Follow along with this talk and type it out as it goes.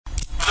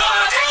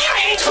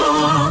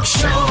Talk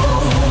Show.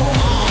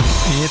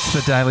 It's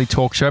the Daily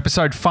Talk Show,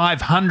 episode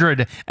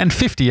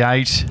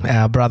 558.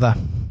 Our brother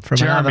from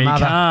Jeremy another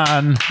mother.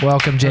 Carne.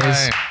 Welcome, Jez.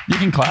 Hey, you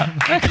can clap.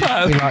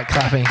 We like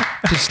clapping.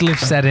 Just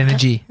lifts that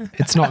energy.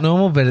 It's not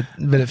normal, but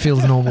it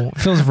feels normal.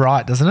 It feels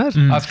right, doesn't it?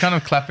 I was kind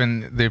of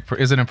clapping.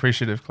 Is an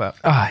appreciative clap.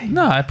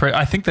 No,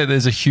 I think that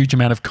there's a huge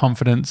amount of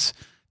confidence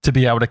to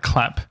be able to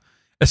clap,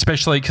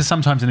 especially because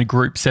sometimes in a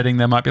group setting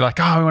they might be like,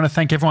 I want to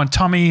thank everyone,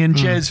 Tommy and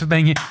Jez for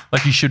being here.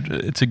 Like you should.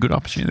 It's a good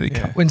opportunity.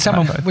 To When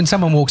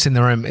someone walks in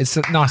the room, it's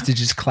nice to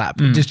just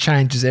clap. It just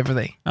changes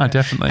everything. Oh,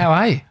 definitely. How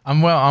are you?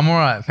 I'm well. I'm all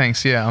right.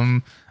 Thanks. Yeah,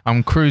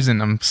 I'm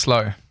cruising. I'm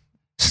slow.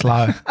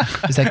 Slow.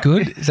 Is that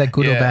good? Is that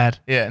good or bad?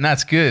 Yeah, no,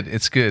 it's good.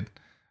 It's good.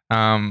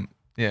 Yeah.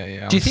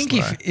 Do you think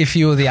if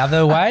you were the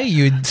other way,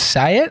 you'd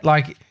say it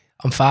like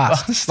I'm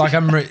fast? Like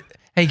I'm.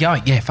 How you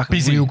going? Yeah, fucking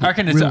busy. real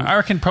good. I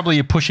reckon probably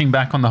you're pushing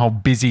back on the whole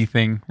busy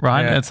thing,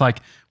 right? Yeah. It's like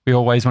we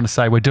always want to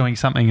say we're doing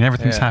something and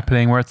everything's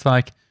happening, where it's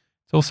like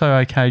it's also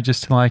okay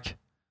just to like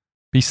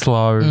be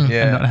slow and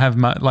not have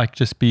much, like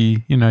just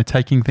be,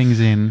 taking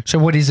things in. So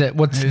what is it?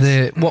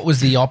 What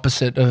was the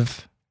opposite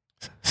of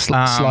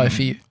slow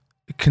for you?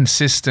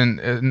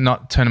 Consistent,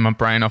 not turning my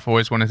brain off.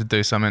 Always wanted to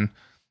do something,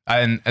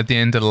 and at the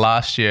end of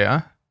last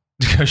year,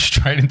 to go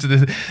straight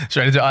into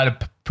I had a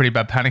pretty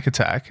bad panic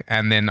attack,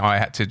 and then I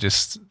had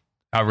to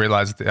I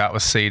realized that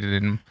was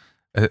seeded in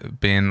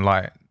being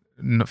like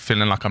not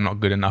feeling like I'm not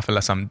good enough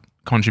unless I'm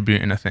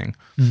contributing a thing,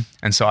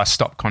 and so I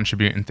stopped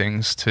contributing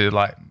things to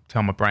like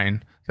tell my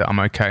brain that I'm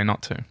okay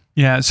not to.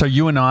 Yeah. So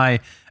you and I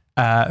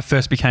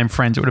first became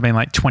friends. It would have been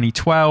like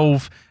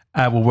 2012.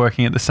 We're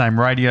working at the same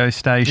radio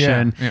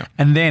station,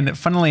 and then,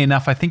 funnily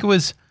enough, I think it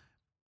was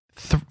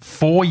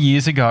 4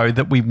 years ago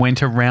that we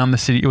went around the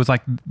city. It was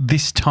like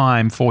this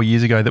time 4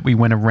 years ago that we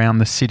went around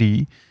the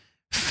city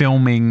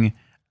filming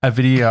a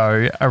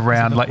video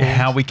around like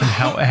how we can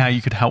help, how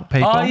you could help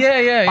people. Oh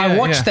yeah. I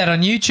watched that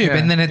on YouTube,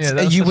 and then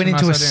you went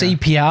into a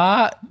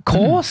CPR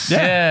course.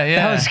 Yeah,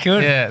 that was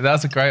good. Yeah, that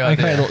was a great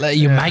idea. Okay,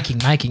 you're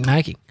making.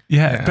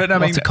 Yeah, but I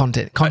mean, lots of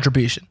content,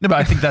 contribution. No, but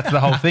I think that's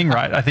the whole thing,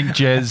 right? I think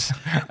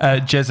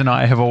Jez and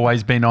I have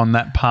always been on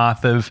that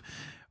path of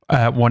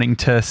wanting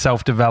to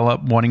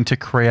self-develop, wanting to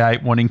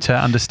create, wanting to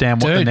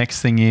understand what the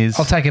next thing is.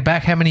 I'll take it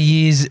back. How many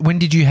years? When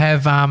did you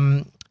have?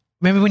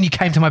 Remember when you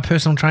came to my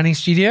personal training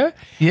studio?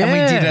 Yeah, and we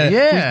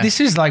did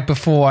this is like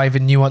before I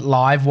even knew what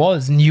live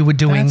was, and you were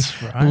doing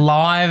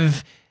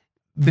live.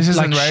 This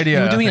isn't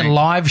radio. You were doing a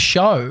live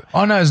show.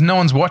 Oh no, no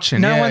one's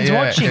watching. No one's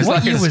watching. It's What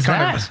like year was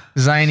kind that?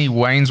 of zany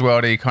Wayne's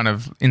Worldy kind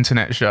of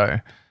internet show,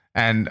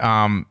 and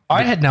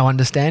I had no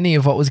understanding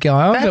of what was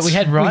going on, but we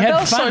had that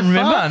fun. was so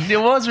remember? fun. It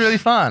was really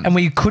fun, And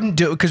we couldn't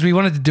do it because we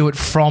wanted to do it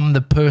from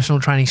the personal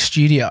training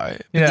studio.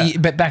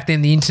 But back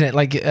then the internet,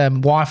 like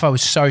Wi-Fi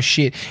was so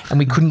shit, and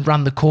we couldn't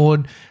run the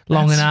cord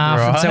long enough.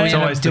 Right. And so we It's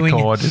ended always up doing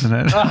the cord, isn't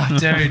it? Oh,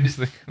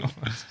 dude.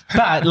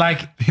 But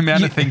like the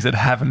amount of things that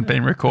haven't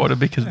been recorded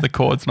because the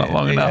cord's not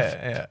long enough.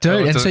 Yeah.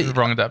 Dude, It's and the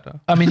wrong adapter.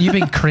 I mean, you've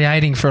been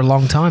creating for a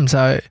long time,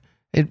 so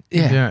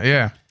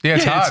Yeah.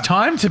 It's hard. It's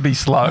time to be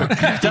slow.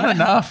 You've done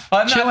enough.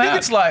 I Chill think out.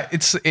 it's like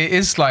it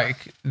is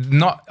like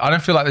not. I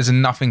don't feel like there's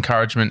enough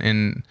encouragement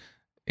in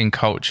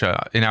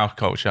our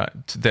culture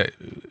that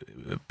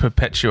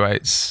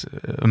perpetuates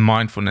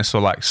mindfulness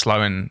or like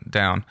slowing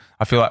down.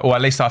 I feel like, or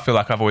at least I feel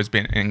like I've always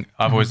been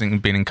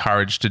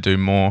encouraged to do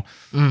more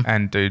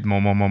and do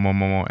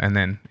more, and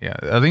then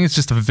I think it's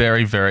just a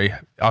very, very.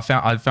 I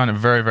found it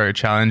very, very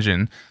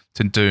challenging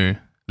to do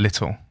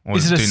little. Or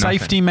Is it a do nothing.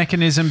 safety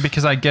mechanism?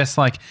 Because I guess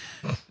like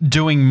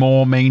doing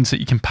more means that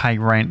you can pay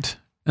rent.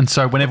 And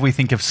so whenever we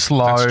think of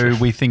slow,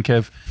 we think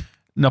of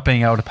not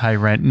being able to pay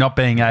rent, not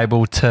being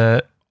able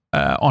to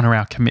honour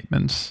our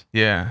commitments.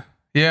 Yeah,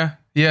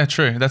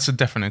 true. That's a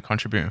definite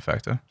contributing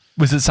factor.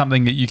 Was it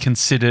something that you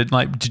considered?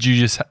 Like, did you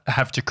just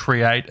have to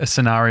create a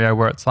scenario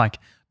where it's like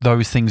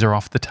those things are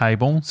off the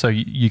table, so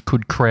you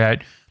could create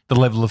the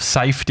level of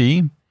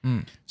safety,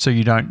 so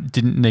you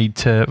didn't need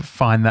to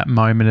find that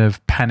moment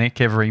of panic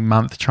every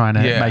month trying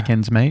to make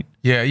ends meet?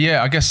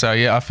 Yeah, I guess so.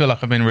 Yeah, I feel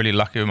like I've been really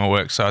lucky with my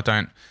work, so I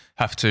don't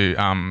have to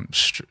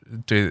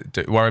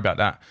worry about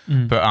that.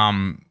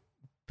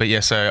 But yeah,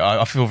 so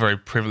I feel very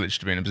privileged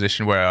to be in a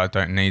position where I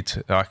don't need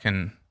to.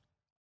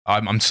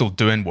 I'm still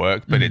doing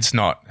work, but it's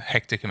not a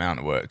hectic amount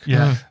of work.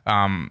 Yeah.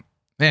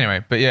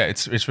 Anyway, but yeah,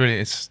 it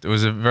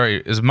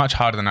was much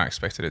harder than I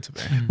expected it to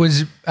be.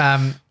 was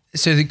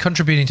so the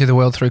contributing to the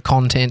world through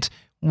content.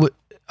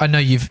 I know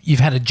you've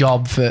had a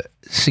job for a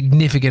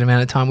significant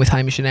amount of time with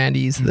Hamish and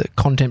Andy as the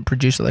content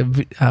producer,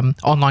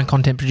 online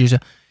content producer.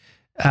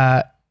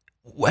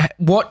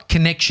 What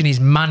connection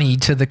is money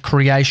to the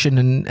creation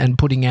and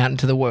putting out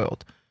into the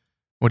world?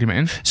 What do you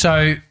mean?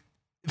 So,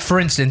 for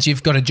instance,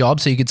 you've got a job,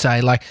 so you could say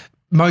like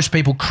most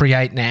people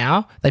create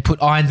now. They put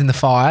irons in the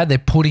fire. They're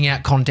putting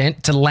out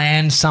content to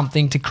land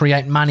something to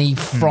create money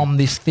from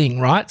this thing,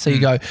 right? So you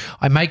go,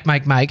 I make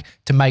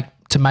to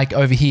make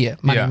over here,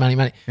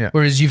 money. Yeah.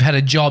 Whereas you've had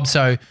a job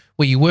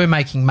where you were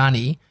making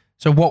money,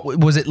 So what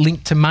was it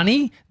linked to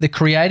money, the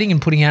creating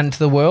and putting out into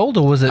the world,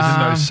 or was it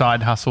those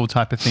side hustle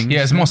type of things?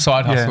 Yeah, it's more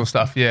side hustle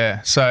stuff.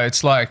 Yeah, so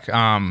it's like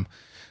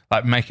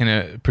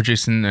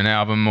producing an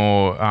album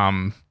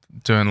or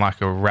doing like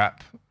a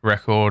rap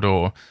record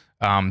or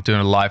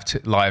doing a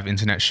live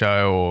internet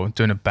show or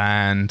doing a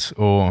band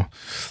or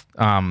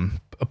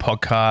a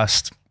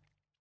podcast.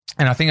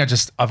 And I think I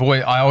just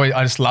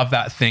love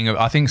that thing.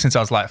 I think since I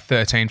was like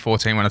 13,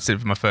 14 when I started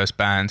with my first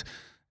band.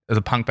 As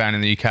a punk band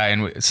in the UK,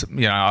 and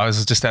I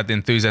was just had the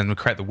enthusiasm to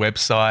create the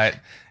website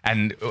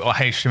and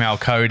HTML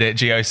code it,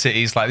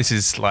 GeoCities. Like this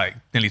is like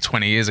nearly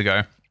 20 years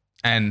ago,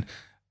 and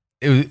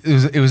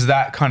it was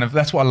that kind of.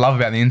 That's what I love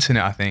about the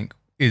internet. I think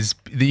is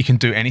that you can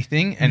do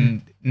anything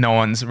and no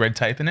one's red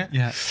taping it.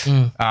 Yeah.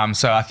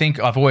 So I think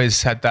I've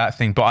always had that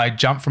thing, but I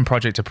jump from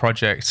project to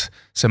project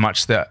so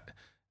much that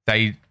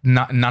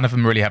none of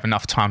them really have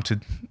enough time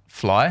to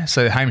fly.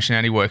 So Hamish and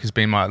Andy work has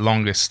been my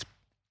longest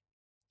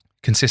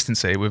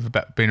consistency. We've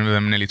been with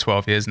them nearly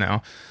 12 years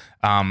now,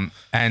 and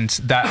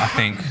that I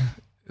think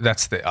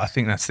that's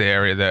the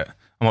area that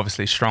I'm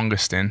obviously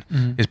strongest in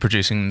is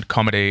producing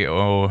comedy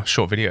or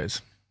short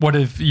videos. What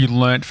have you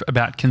learnt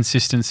about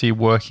consistency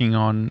working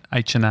on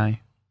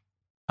H&A?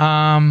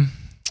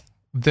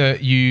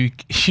 That you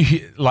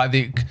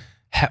like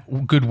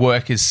good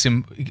work is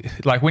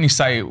like when you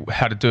say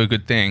how to do a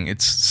good thing,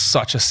 it's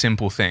such a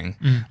simple thing.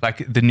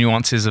 Like the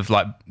nuances of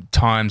like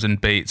times and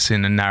beats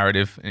in a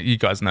narrative, you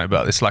guys know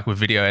about this, like with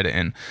video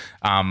editing.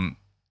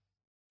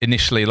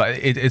 Initially, like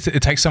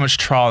it takes so much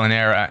trial and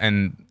error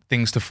and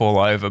things to fall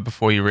over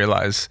before you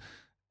realize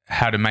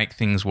how to make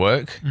things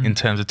work in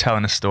terms of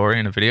telling a story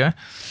in a video.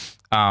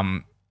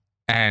 And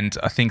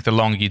I think the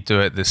longer you do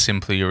it, the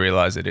simpler you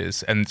realize it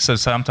is. And so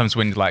sometimes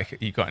when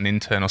you got an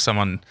intern or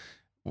someone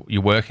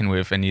you're working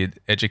with and you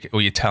educate or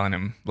you're telling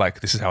them like,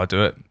 this is how I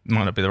do it.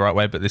 Might not be the right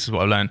way, but this is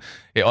what I learned.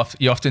 You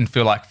often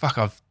feel like, fuck,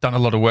 I've done a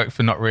lot of work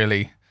for not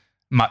really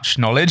much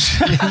knowledge.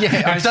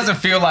 Yeah, it doesn't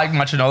feel like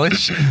much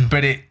knowledge,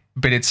 but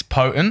it's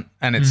potent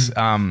and it's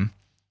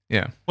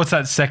yeah. What's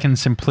that second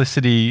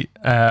simplicity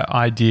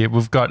idea?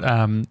 We've got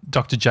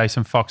Dr.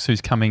 Jason Fox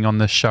who's coming on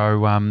the show.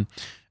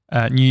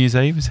 New Year's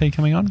Eve is he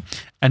coming on,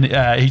 and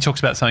he talks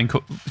about something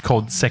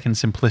called second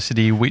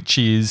simplicity, which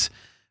is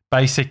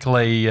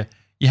basically.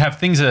 You have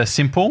things that are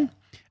simple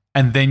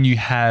and then you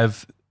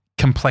have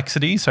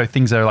complexity. So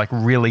things that are like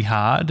really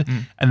hard.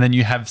 And then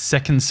you have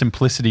second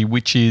simplicity,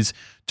 which is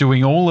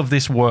doing all of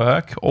this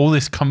work, all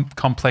this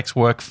complex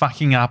work,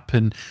 fucking up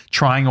and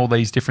trying all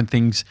these different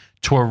things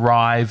to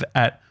arrive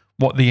at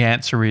what the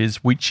answer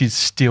is, which is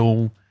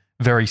still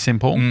very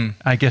simple.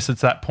 I guess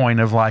it's that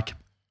point of like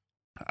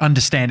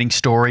understanding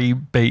story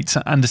beats,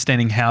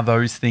 understanding how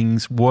those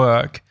things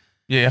work.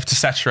 Yeah, you have to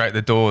saturate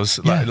the doors,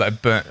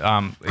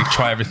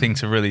 try everything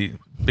to really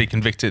be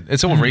convicted.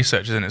 It's all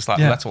research, isn't it? It's like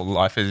that's all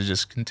life is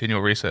just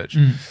continual research.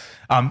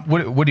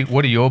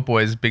 What are your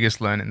boys'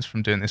 biggest learnings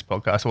from doing this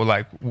podcast, or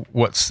like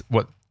what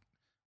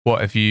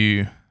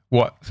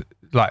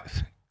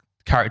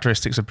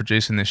characteristics of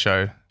producing this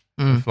show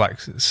have like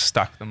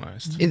stuck the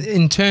most?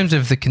 In terms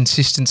of the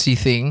consistency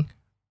thing,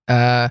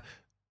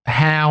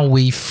 how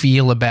we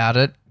feel about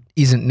it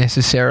isn't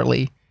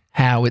necessarily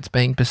how it's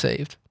being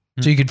perceived.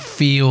 So you could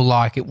feel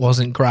like it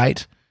wasn't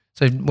great.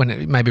 So when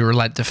it maybe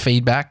relate to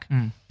feedback,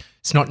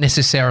 it's not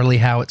necessarily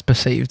how it's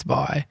perceived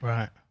by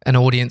an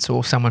audience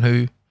or someone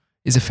who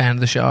is a fan of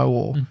the show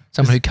or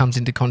someone who comes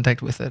into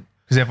contact with it.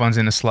 Because everyone's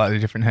in a slightly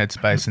different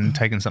headspace and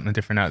taking something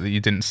different out that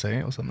you didn't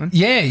see or something.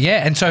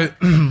 Yeah. And so,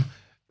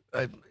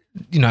 a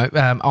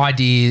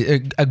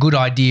good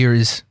idea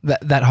is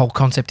that whole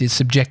concept is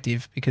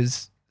subjective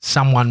because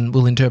someone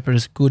will interpret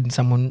as good and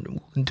someone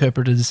will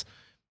interpret as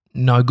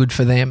no good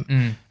for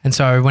them. And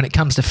so when it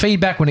comes to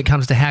feedback, when it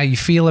comes to how you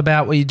feel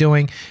about what you're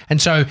doing,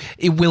 and so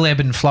it will ebb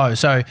and flow.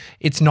 So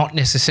it's not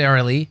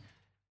necessarily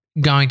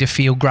going to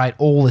feel great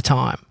all the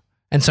time.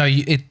 And so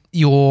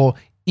you're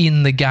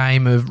in the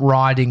game of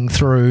riding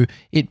through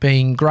it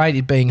being great,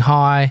 it being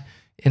high,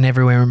 and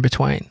everywhere in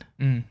between.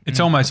 It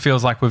almost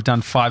feels like we've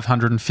done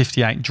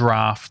 558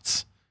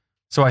 drafts.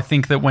 So I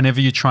think that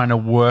whenever you're trying to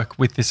work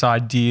with this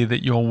idea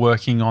that you're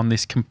working on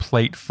this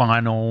complete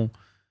final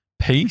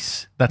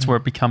piece, that's where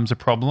it becomes a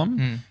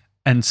problem.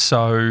 And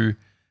so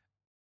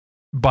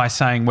by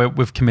saying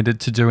we've committed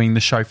to doing the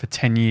show for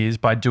 10 years,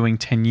 by doing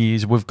 10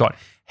 years, we've got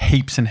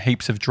heaps and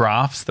heaps of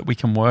drafts that we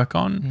can work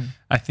on.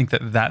 I think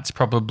that that's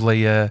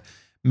probably a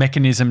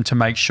mechanism to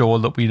make sure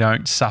that we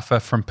don't suffer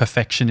from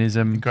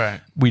perfectionism.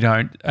 Great. We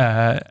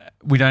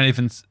don't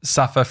even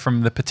suffer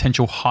from the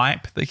potential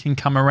hype that can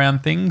come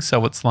around things.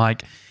 So it's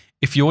like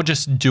if you're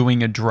just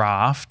doing a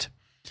draft,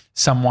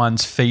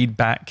 someone's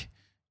feedback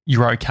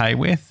you're okay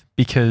with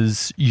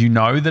because you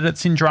know that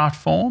it's in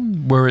draft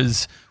form.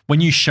 Whereas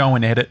when you show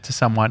an edit to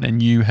someone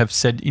and you have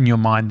said in your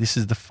mind, this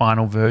is the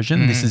final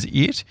version, this is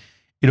it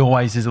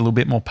always is a little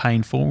bit more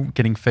painful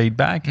getting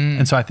feedback.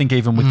 And so I think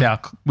even with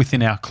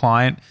within our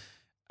client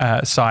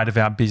side of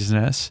our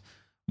business,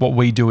 what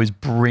we do is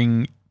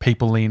bring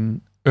people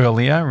in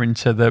earlier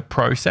into the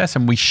process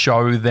and we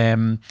show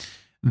them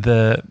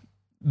the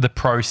the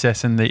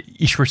process and the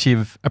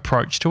iterative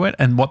approach to it.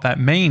 And what that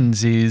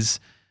means is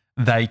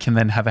they can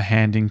then have a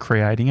hand in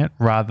creating it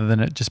rather than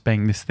it just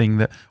being this thing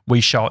that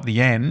we show at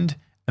the end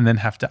and then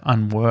have to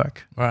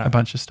unwork a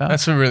bunch of stuff.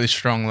 That's a really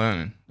strong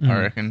learning, I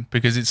reckon,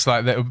 because it's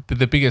like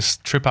the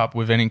biggest trip up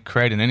with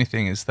creating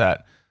anything is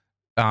that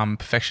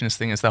perfectionist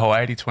thing is the whole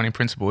 80-20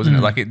 principle, isn't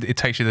it? Like it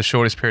takes you the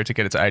shortest period to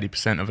get it to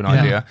 80% of an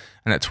idea,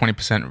 and that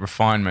 20%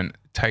 refinement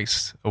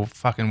takes a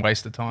fucking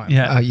waste of time.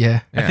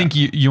 I think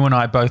you and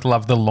I both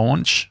love the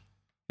launch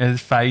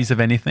phase of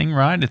anything,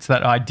 right? It's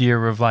that idea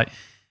of like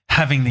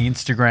having the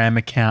Instagram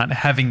account,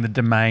 having the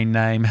domain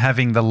name,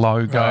 having the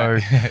logo.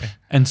 Right.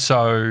 And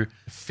so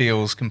it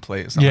feels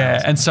complete.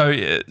 And so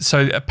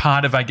a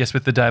part of, I guess,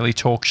 with the Daily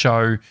Talk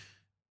Show,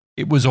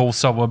 it was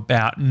also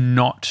about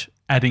not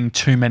adding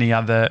too many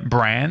other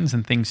brands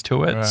and things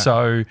to it. Right.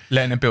 So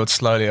letting it build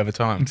slowly over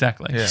time.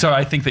 Exactly. Yeah. So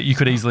I think that you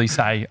could easily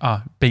say,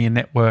 be a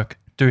network,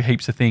 do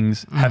heaps of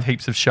things, have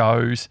heaps of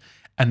shows.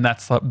 And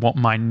that's like what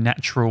my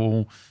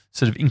natural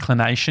sort of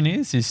inclination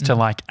is to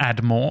like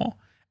add more.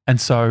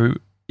 And so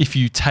if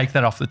you take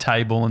that off the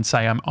table and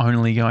say, I'm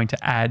only going to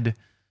add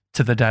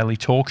to the Daily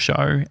Talk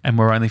Show and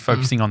we're only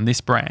focusing on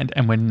this brand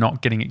and we're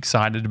not getting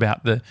excited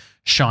about the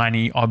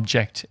shiny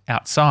object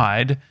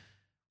outside,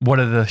 what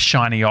are the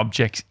shiny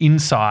objects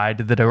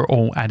inside that are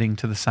all adding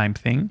to the same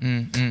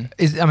thing?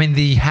 Using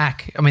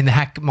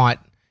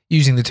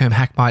the term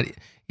hack might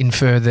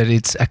infer that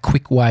it's a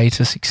quick way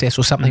to success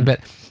or something,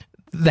 but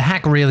the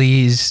hack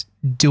really is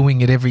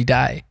doing it every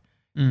day.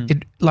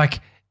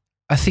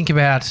 I think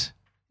about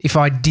if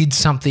I did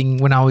something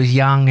when I was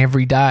young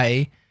every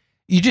day,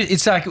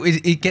 it's like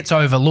it gets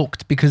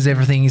overlooked because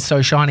everything is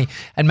so shiny,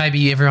 and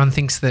maybe everyone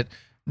thinks that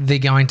they're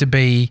going to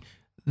be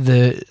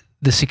the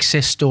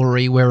success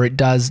story where it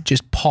does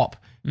just pop.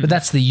 But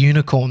that's the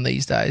unicorn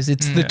these days.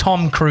 It's the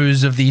Tom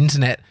Cruise of the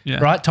internet,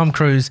 right? Tom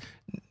Cruise,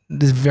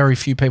 there's very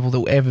few people that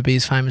will ever be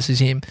as famous as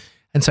him.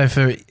 And so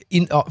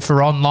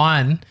for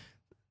online,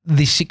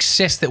 the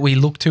success that we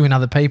look to in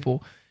other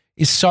people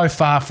is so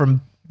far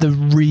from the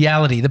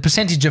reality. The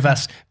percentage of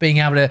us being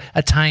able to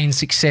attain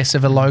success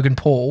of a Logan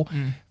Paul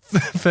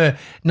for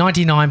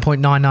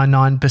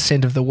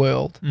 99.999% of the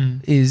world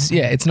is,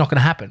 it's not going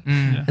to happen.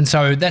 And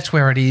so that's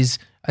where it is.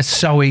 It's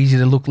so easy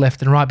to look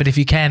left and right. But if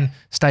you can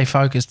stay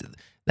focused,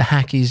 the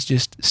hack is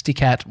just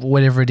stick at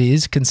whatever it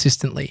is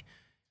consistently.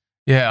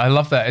 Yeah, I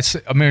love that.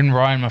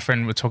 Ryan, my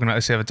friend, were talking about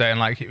this the other day, and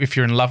like if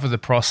you're in love with the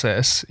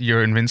process,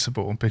 you're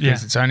invincible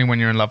because it's only when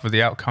you're in love with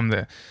the outcome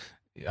that,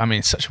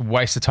 it's such a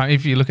waste of time.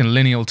 If you look in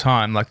lineal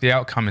time, like the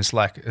outcome is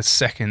like a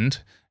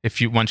second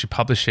once you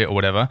publish it or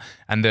whatever,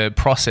 and the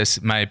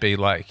process may be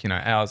like,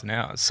 hours and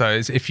hours. So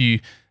if you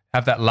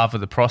have that love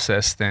of the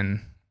process,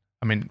 then,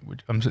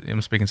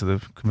 I'm speaking to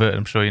the convert,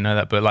 I'm sure you know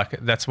that, but like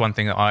that's one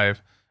thing that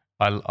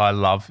I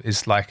love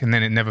is like, and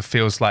then it never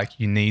feels like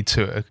you need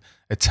to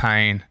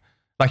attain.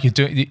 Like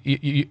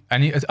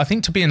I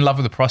think to be in love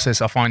with the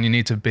process, I find you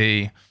need to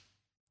be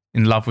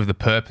in love with the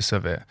purpose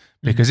of it.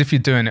 Because if you're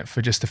doing it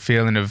for just a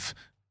feeling of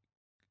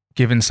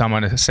giving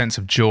someone a sense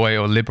of joy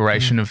or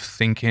liberation of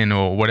thinking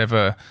or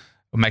whatever,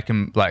 or make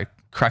them like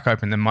crack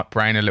open their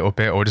brain a little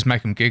bit or just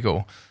make them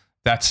giggle,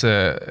 that's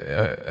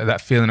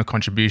that feeling of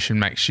contribution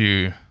makes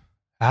you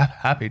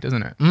happy,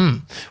 doesn't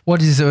it?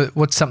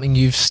 What's something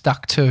you've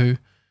stuck to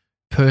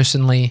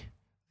personally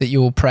that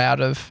you're proud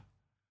of?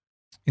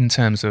 In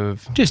terms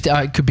of just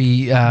it could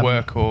be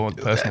work or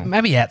personal,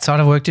 maybe outside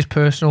of work, just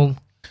personal.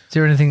 Is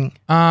there anything?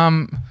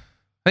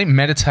 I think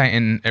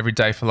meditating every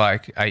day for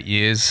like 8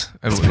 years.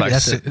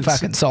 That's a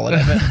fucking solid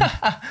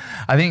effort.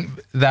 I think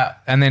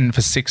that, and then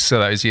for 6 of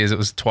those years, it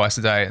was twice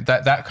a day.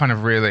 That kind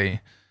of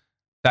really,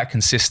 that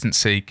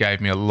consistency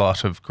gave me a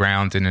lot of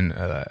grounding and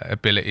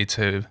ability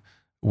to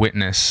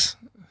witness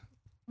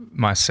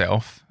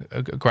myself,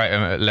 a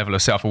great level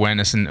of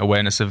self-awareness and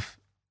awareness of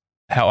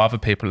how other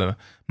people are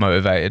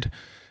motivated.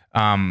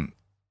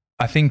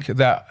 I think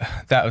that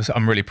was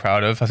I'm really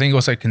proud of. I think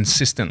also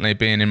consistently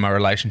being in my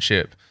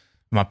relationship,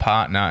 my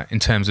partner, in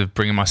terms of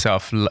bringing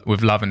myself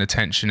with love and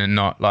attention and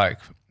not like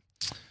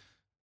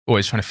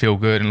always trying to feel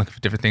good and looking for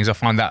different things. I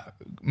find that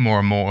more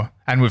and more,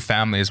 and with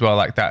family as well,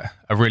 like that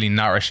a really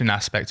nourishing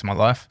aspect of my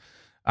life.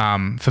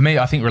 For me,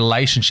 I think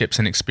relationships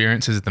and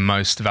experiences are the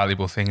most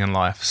valuable thing in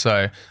life. So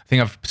I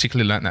think I've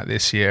particularly learned that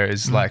this year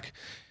is like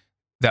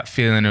that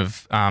feeling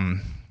of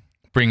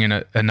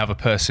bringing another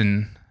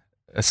person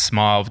a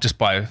smile just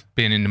by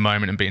being in the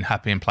moment and being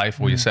happy and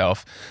playful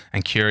yourself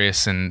and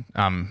curious and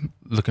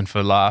looking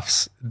for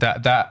laughs.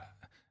 That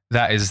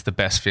is the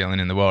best feeling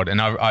in the world. And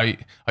I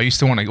used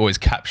to want to always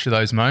capture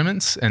those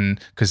moments, and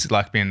because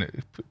like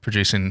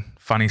producing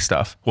funny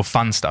stuff or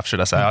fun stuff, should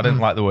I say? I don't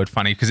like the word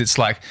funny because it's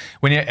like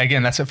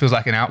that's it feels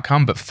like an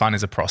outcome, but fun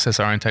is a process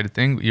orientated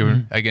thing.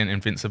 You're again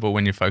invincible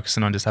when you're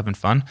focusing on just having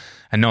fun,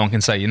 and no one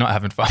can say you're not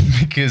having fun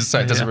because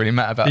it doesn't really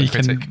matter about the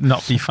critic. You can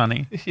not be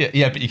funny.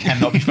 Yeah, but you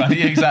can not be funny.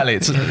 Yeah, exactly.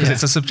 It's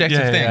a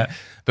subjective thing,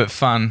 but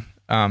fun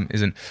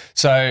isn't.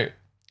 So.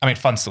 I mean,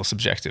 fun's still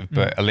subjective,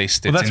 but at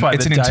least it's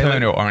an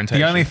internal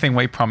orientation. The only thing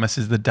we promise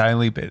is the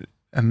daily bit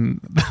and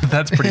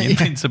that's pretty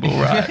invincible,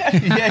 right?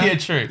 yeah,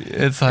 true.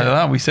 It's like,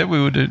 oh, we said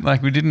we would do,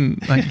 like we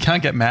didn't, like you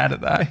can't get mad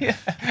at that.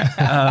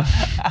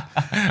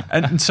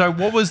 And so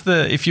what was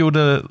if you were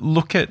to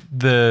look at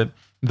the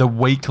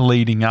week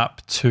leading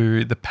up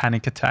to the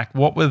panic attack,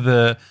 what were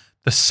the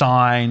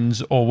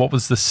signs, or what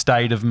was the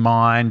state of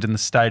mind and the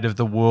state of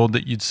the world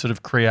that you'd sort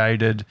of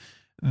created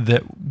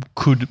that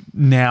could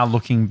now,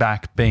 looking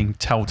back, being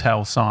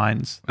telltale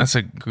signs? That's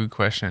a good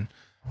question.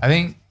 I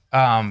think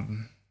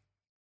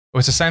it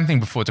was the same thing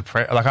before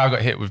depression. Like I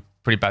got hit with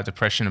pretty bad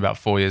depression about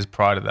 4 years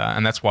prior to that,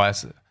 and that's why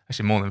it's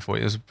actually more than 4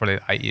 years, probably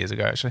 8 years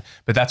ago actually.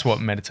 But that's what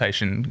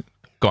meditation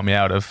got me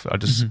out of. I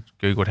just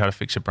Googled how to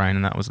fix your brain,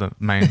 and that was the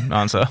main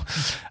answer.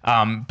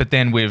 But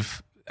then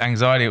with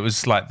anxiety, it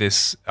was like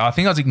this. I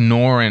think I was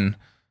ignoring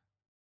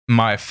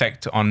my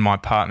effect on my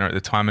partner at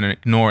the time, and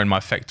ignoring my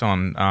effect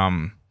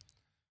on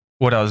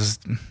what I was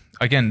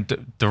again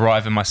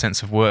deriving my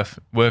sense of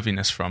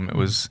worthiness from. It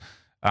was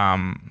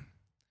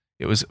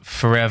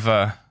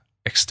forever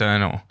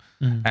external,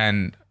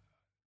 and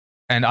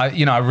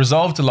I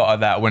resolved a lot of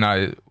that when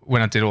I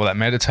did all that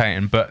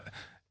meditating. But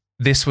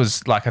this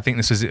was like, I think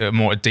this was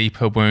a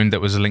deeper wound that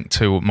was linked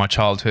to my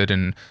childhood,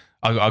 and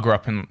I grew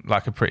up in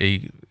like a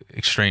pretty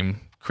extreme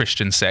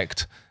Christian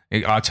sect.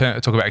 I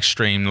talk about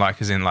extreme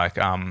like as in like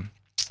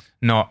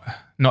not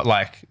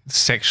like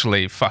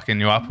sexually fucking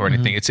you up or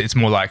anything. It's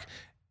more like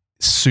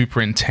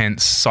super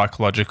intense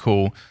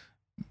psychological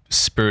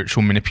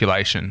spiritual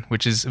manipulation,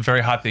 which is a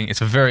very hard thing.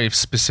 It's a very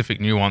specific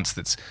nuance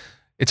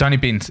it's only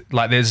been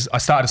like I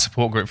started a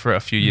support group for a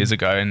few years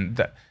ago, and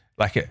that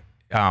like it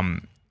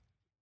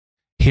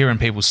hearing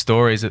people's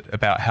stories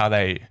about how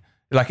they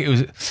like it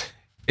was.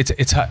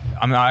 It's. I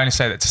mean, I only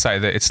say that to say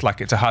that it's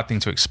a hard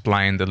thing to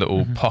explain the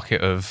little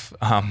pocket of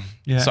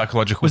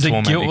psychological trauma.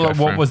 Was it guilt?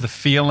 What was the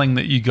feeling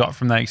that you got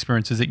from that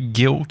experience? Is it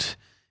guilt?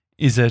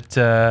 Is it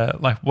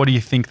like, what do you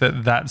think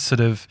that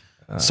sort of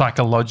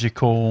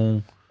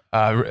psychological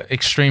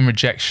extreme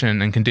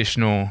rejection and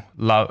conditional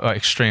love?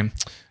 Extreme,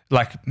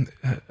 like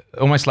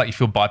almost like you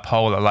feel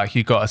bipolar. Like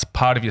you got a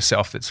part of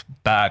yourself that's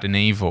bad and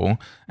evil,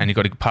 and you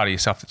got a part of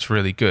yourself that's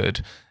really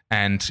good.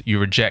 And you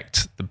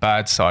reject the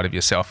bad side of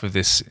yourself with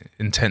this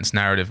intense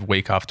narrative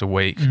week after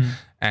week.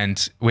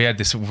 And we had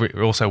this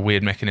also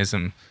weird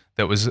mechanism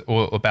that was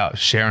all about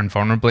sharing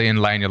vulnerably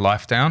and laying your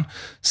life down.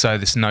 So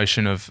this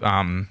notion of if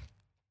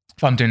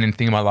I'm doing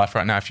anything in my life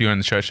right now, if you were in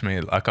the church with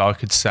me, like I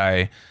could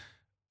say,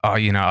 oh,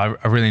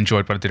 I really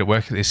enjoyed what I did at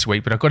work this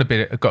week, but I got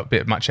a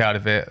bit much out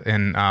of it.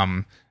 And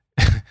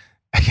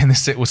again,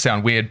 this will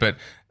sound weird, but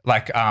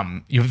like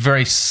you're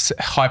very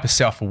hyper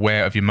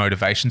self-aware of your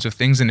motivations of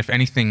things, and if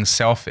anything's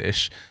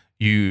selfish,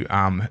 you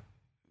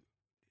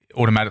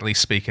automatically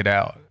speak it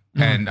out,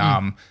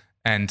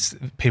 and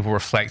people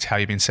reflect how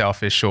you've been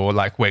selfish, or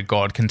like where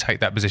God can take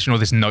that position, or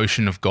this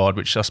notion of God,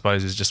 which I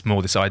suppose is just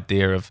more this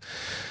idea of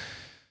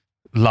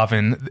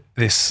loving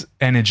this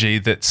energy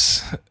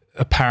that's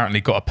apparently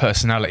got a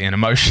personality and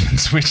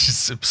emotions, which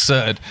is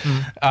absurd.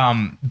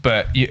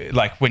 But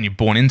like when you're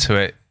born into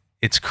it,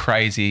 it's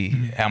crazy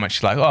how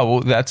much like,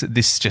 oh, well,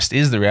 this just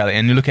is the reality.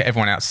 And you look at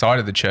everyone outside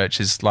of the church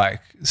is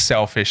like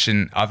selfish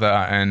and other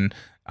and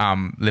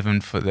living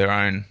for their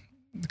own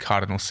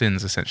cardinal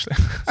sins, essentially.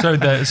 So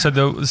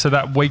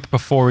that week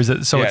before, is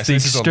it? So it's the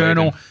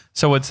external.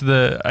 So it's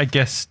I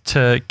guess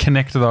to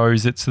connect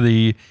those, it's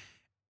the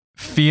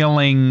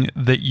feeling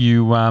that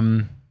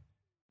you're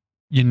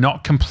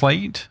not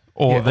complete,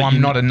 or that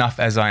I'm not enough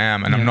as I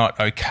am, and I'm not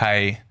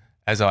okay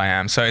as I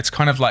am. So it's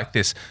kind of like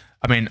this.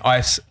 I mean,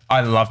 I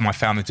love my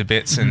family to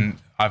bits, and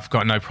I've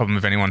got no problem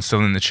with anyone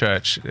still in the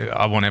church.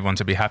 I want everyone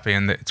to be happy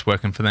and that it's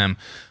working for them.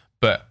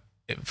 But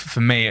for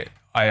me,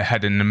 I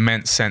had an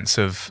immense sense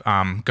of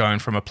going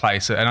from a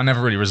place, and I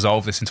never really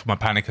resolved this until my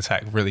panic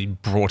attack really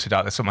brought it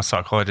out. That's what my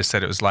psychologist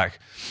said. It was like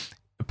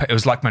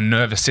my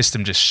nervous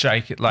system just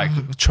shake it, like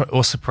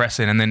or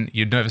suppressing, and then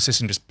your nervous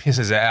system just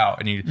pisses it out,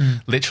 and you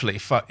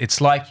literally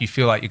it's like you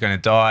feel like you're going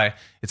to die.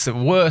 It's the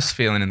worst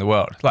feeling in the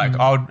world. Like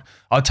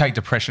I'd take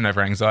depression over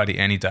anxiety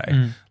any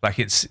day. Like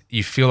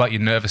you feel like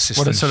your nervous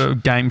system. What sort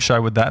of game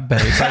show would that be?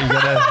 It's like you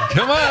gotta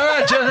come on, all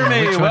right,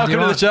 Jeremy, welcome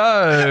to the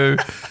show.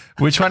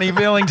 Which one are you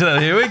feeling today?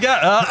 Here we go.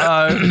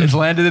 It's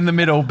landed in the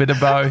middle, bit of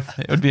both.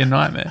 It would be a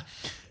nightmare.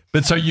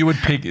 But so you would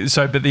pick.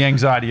 But the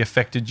anxiety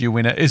affected you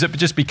in it. Is it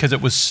just because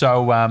it was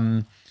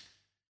so?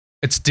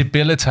 It's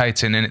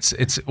debilitating, and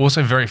it's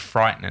also very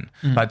frightening.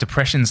 Like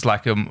depression's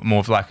like more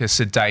of like a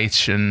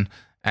sedation,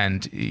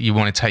 and you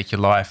want to take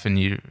your life,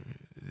 and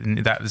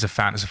that is a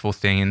fanciful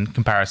thing in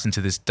comparison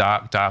to this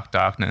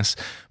darkness.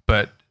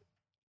 But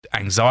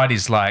anxiety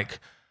is like.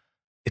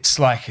 It's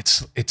I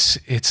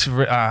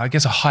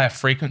guess a higher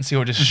frequency,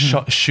 or just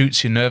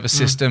shoots your nervous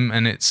system,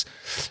 and it's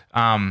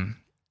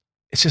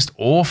just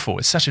awful.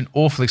 It's such an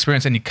awful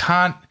experience, and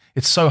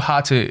it's so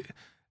hard to,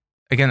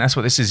 again, that's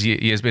what this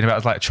year's been about.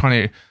 It's like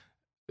trying to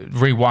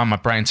rewind my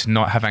brain to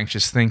not have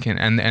anxious thinking,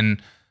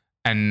 and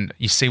and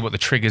you see what the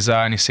triggers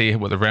are and you see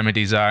what the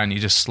remedies are, and you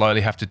just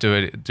slowly have to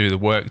do the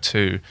work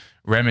to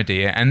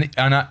remedy it. And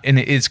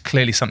it is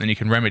clearly something you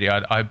can remedy.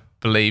 I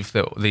believe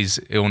that these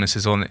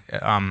illnesses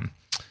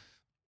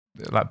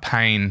like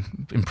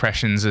pain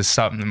impressions is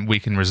something we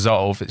can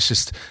resolve. It's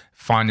just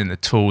finding the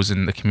tools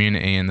and the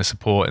community and the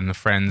support and the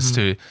friends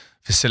to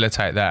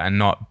facilitate that, and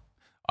not.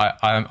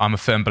 I'm a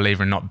firm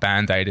believer in not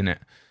band-aiding it.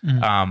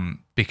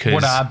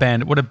 Because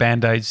what do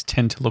band-aids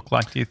tend to look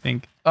like, do you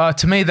think?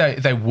 To me,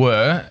 they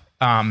were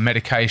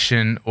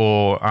medication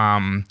or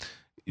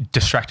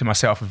distracting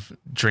myself of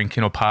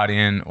drinking or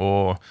partying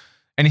or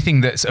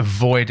anything that's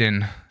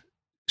avoiding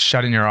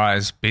shutting your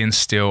eyes, being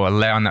still,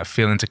 allowing that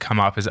feeling to come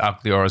up, as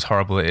ugly or as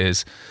horrible it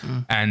is,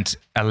 and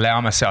allow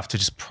myself to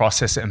just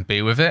process it and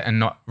be with it and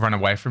not run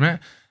away from it.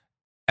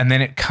 And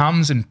then it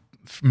comes and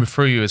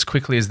through you as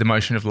quickly as the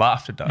emotion of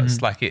laughter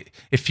does. Like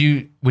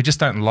we just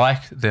don't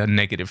like the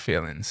negative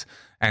feelings.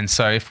 And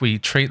so if we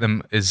treat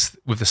them as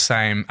with the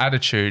same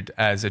attitude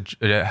as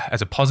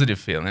a positive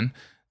feeling,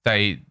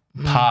 they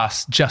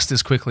pass just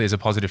as quickly as a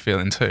positive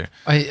feeling too.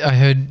 I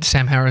heard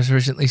Sam Harris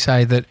recently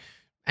say that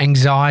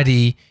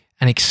anxiety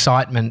and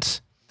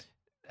excitement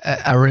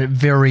are a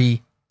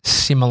very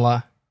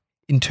similar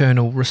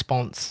internal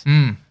response.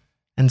 And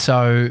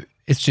so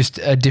it's just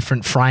a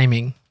different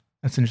framing.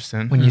 That's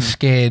interesting. When you're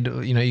scared,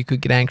 you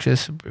could get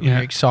anxious, when you're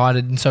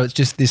excited. And so it's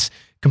just this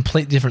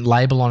complete different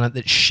label on it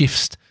that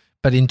shifts,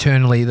 but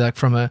internally, like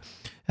from a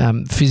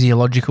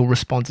physiological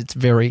response,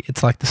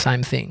 it's like the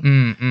same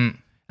thing.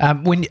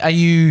 When are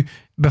you,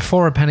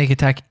 before a panic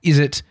attack, is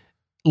it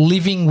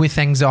living with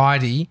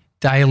anxiety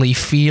daily,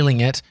 feeling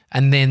it,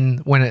 and then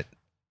when it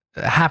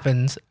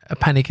happens, a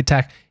panic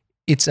attack,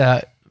 it's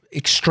a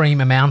extreme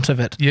amount of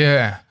it?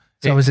 Yeah.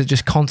 So is it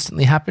just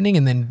constantly happening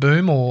and then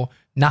boom, or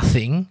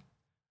nothing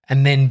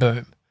and then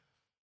boom?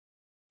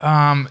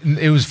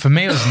 It was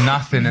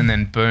nothing and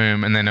then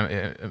boom, and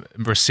then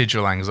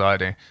residual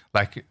anxiety.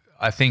 Like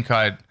I think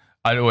I'd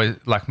always,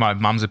 like, my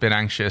mum's a bit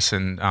anxious,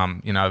 and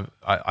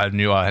I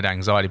knew I had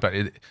anxiety, but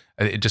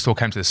it just all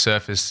came to the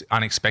surface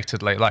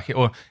unexpectedly.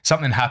 Or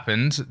something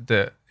happened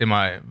that in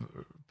my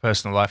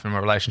personal life and my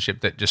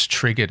relationship that just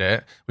triggered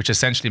it, which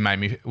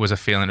essentially was a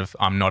feeling of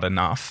I'm not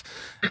enough,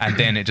 and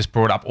then it just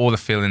brought up all the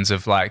feelings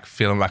of like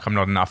feeling like I'm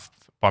not enough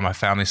by my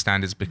family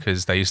standards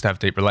because they used to have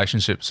deep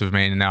relationships with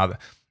me, and now that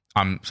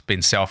I'm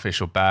being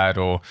selfish or bad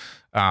or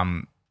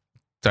don't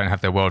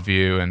have their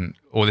worldview,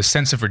 or this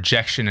sense of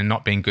rejection and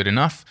not being good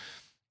enough,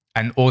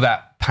 and all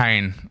that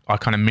pain I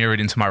kind of mirrored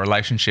into my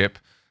relationship,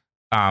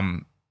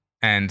 and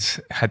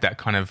had that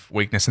kind of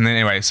weakness. And then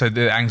anyway, so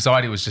the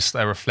anxiety was just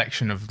a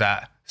reflection of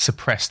that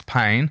suppressed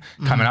pain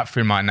coming up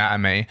through my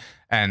anatomy,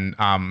 and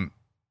it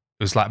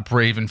was like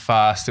breathing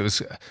fast. It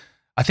was.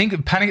 I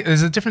think panic,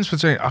 there's a difference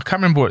between, I can't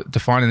remember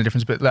defining the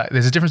difference, but like,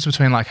 there's a difference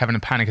between like having a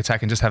panic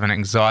attack and just having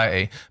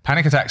anxiety.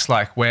 Panic attacks,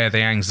 like where the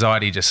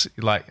anxiety just,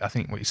 like, I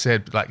think what you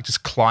said, like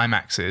just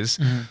climaxes.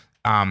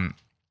 And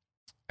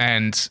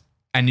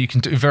you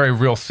can do very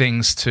real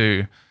things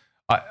to,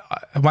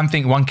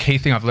 one key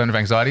thing I've learned of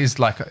anxiety is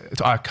like,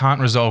 I can't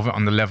resolve it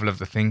on the level of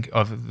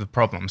the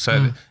problem.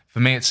 So for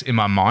me, it's in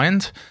my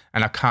mind,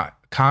 and I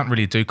can't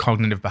really do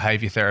cognitive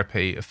behavior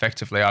therapy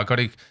effectively. I got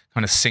to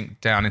kind of sink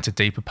down into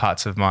deeper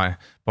parts of my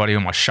body or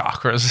my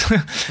chakras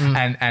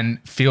and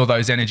feel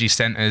those energy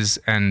centers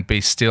and be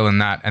still in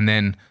that, and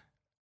then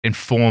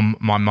inform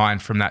my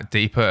mind from that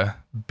deeper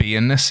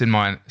beingness in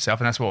myself.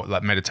 And that's what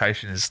like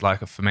meditation is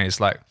like for me. It's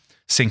like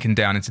sinking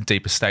down into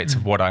deeper states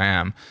of what I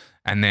am,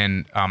 and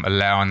then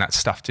allowing that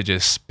stuff to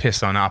just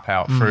piss on up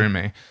out through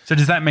me. So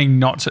does that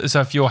mean so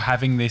if you're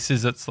having this,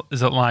 is it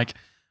like,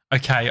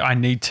 okay, I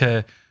need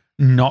to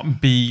not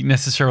be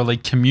necessarily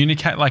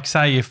communicate, like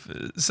say you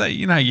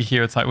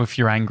hear it's like, well, if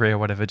you're angry or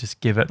whatever,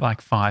 just give it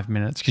like 5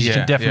 minutes, because you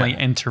can definitely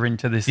enter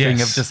into this thing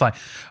of just like,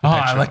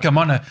 like I'm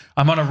on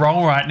a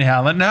roll right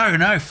now, like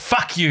no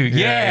fuck you,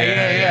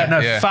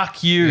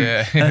 fuck you,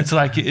 and it's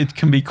like it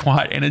can be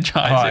quite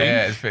energizing,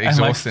 it's exhausting, and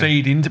like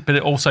feed into, but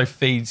it also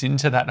feeds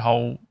into that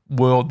whole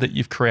world that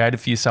you've created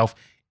for yourself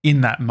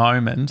in that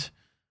moment.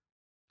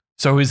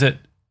 So is it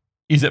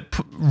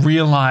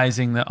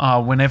realizing that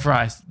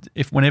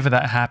whenever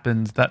that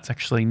happens, that's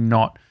actually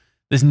not,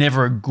 there's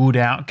never a good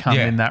outcome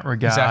in that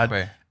regard.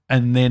 Exactly.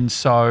 And then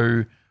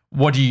so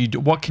what do you do?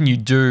 What can you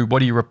do? What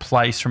do you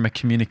replace from a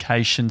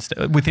communication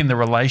within the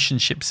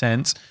relationship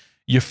sense?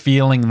 You're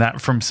feeling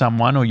that from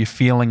someone, or you're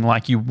feeling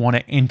like you want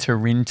to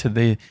enter into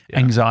the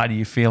anxiety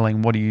you're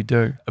feeling. What do you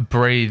do?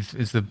 Breathe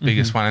is the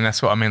biggest one, and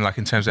that's what I mean. Like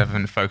in terms of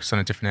having to focus on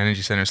a different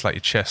energy center, it's like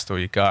your chest or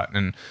your gut,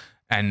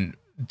 and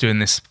doing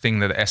this thing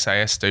that the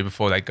SAS do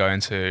before they go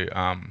into,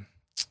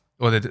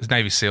 or the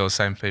Navy SEALs,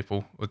 same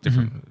people or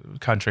different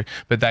country,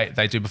 but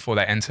they do before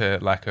they enter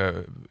like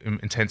a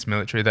intense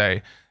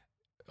military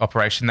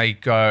operation. They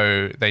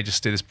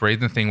just do this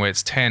breathing thing where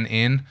it's 10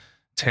 in,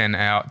 10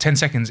 out, 10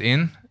 seconds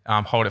in,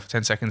 hold it for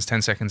 10 seconds,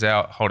 10 seconds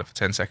out, hold it for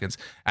 10 seconds,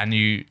 and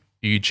you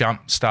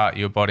jump start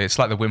your body. It's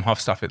like the Wim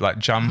Hof stuff. It like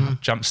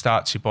jump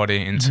starts your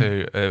body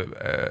into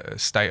a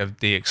state of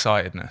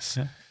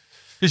de-excitedness.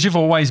 Because you've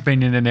always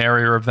been in an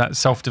area of that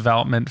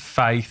self-development,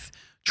 faith,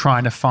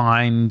 trying to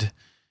find,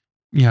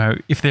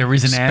 if there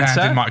is an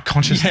answer. In my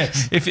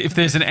consciousness. Yeah, if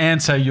there's an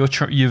answer,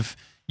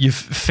 you've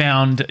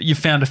found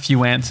a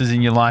few answers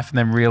in your life and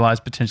then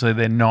realized potentially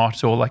they're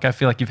not, or like I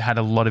feel like you've had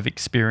a lot of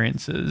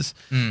experiences.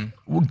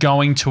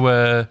 Going to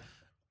a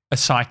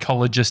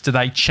psychologist, do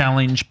they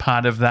challenge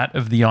part of that,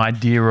 of the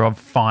idea of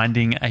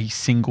finding a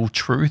single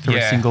truth or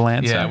a single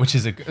answer? Yeah,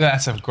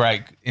 that's a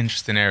great,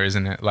 interesting area,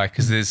 isn't it? Like,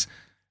 because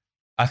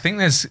I think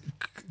there's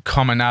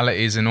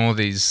commonalities in all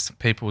these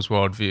people's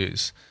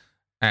worldviews,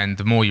 and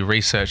the more you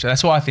research,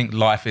 that's what I think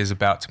life is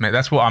about to me.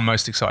 That's what I'm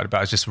most excited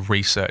about, is just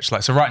research.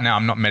 Like, so right now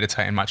I'm not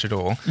meditating much at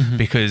all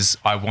because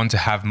I want to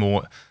have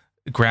more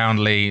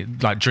groundly,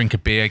 like drink a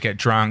beer, get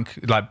drunk,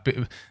 like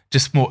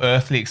just more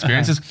earthly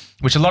experiences,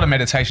 which a lot of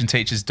meditation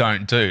teachers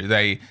don't do.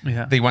 They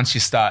once you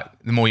start,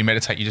 the more you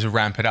meditate, you just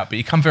ramp it up, but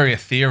you become very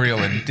ethereal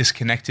and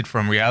disconnected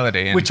from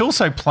reality. Which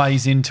also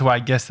plays into, I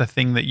guess, the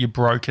thing that you're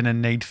broken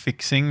and need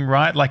fixing,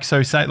 right? Like,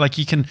 so say, like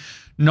you can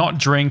not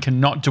drink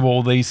and not do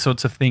all these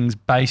sorts of things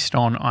based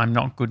on I'm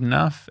not good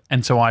enough,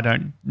 and so I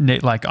don't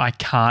need, like I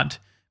can't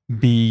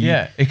be.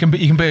 Yeah, you can be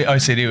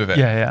OCD with it.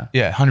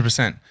 Yeah,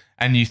 100%.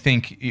 And you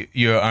think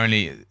you're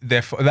only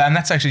there for, and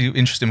that's actually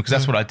interesting because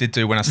that's what I did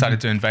do when I started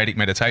doing Vedic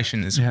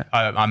meditation.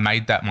 I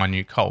made that my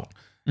new cult.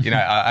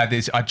 I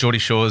had Geordie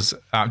Shaw's,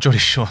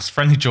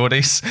 friendly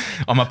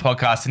Geordies on my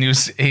podcast, and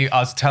I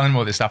was telling him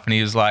all this stuff, and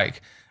he was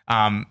like,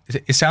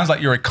 it sounds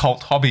like you're a cult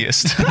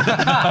hobbyist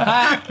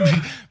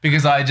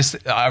because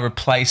I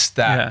replaced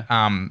that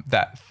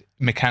that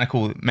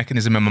mechanical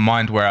mechanism in my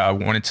mind where I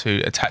wanted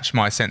to attach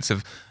my sense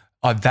of,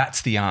 oh,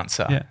 that's the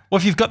answer. Yeah. Well,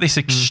 if you've got this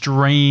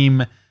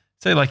extreme,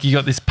 say like you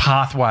got this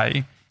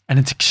pathway and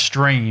it's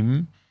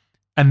extreme,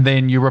 and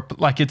then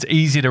it's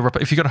easy to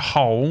if you've got a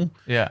hole,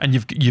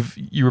 and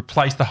you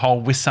replace the hole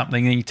with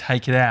something and you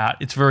take it out,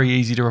 it's very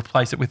easy to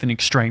replace it with an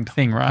extreme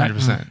thing, right?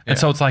 100%. Yeah. And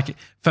so it's like,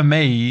 for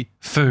me,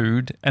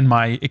 food and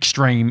my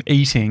extreme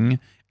eating,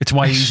 it's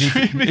way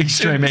easier.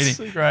 Extreme eating.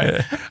 So great.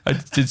 Yeah. I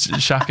did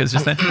shakas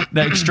just then.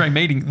 That extreme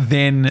eating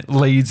then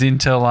leads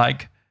into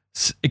like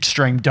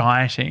extreme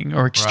dieting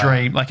or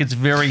extreme, like it's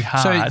very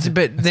hard. So,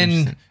 but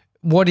then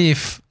what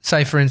if,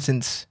 say for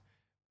instance,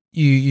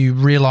 you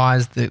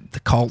realize the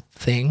cult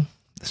thing,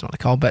 it's not a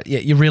cult, but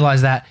you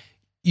realize that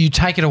you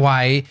take it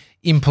away,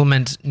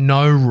 implement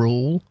no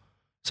rule,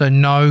 so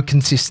no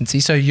consistency.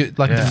 So you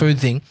like the food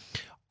thing.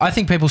 I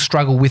think people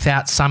struggle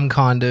without some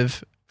kind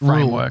of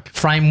framework,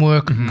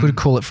 could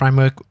call it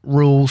framework,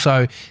 rule.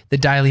 So the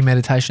daily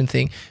meditation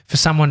thing for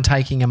someone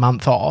taking a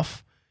month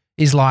off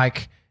is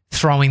like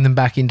throwing them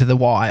back into the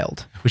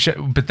wild.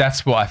 But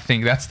that's what I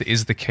think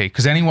is the key.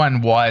 Because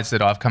anyone wise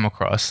that I've come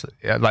across,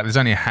 like there's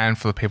only a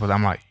handful of people that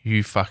I'm like,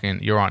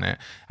 you're on it.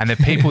 And they're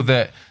people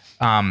that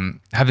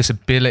have this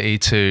ability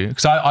to,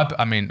 because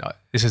I mean,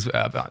 this is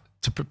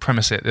to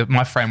premise it,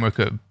 my framework,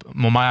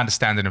 my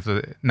understanding of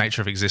the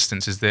nature of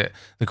existence is that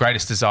the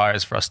greatest desire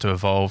is for us to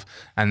evolve,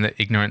 and that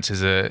ignorance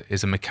is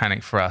a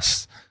mechanic for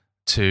us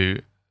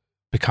to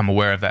become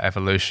aware of that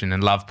evolution,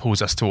 and love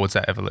pulls us towards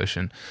that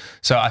evolution.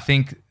 So I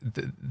think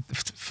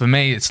for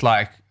me, it's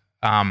like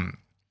the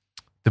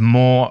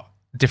more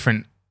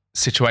different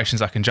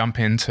situations I can jump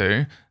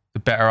into, the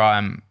better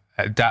I'm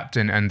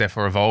adapting and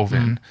therefore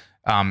evolving.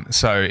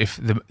 So if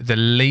the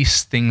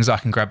least things I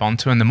can grab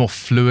onto and the more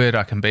fluid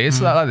I can be, it's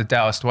like the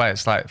Taoist way.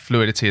 It's like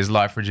fluidity is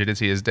life,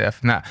 rigidity is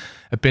death, and that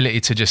ability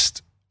to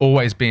just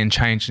always be in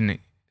change. And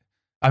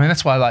I mean,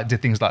 that's why I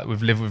did things like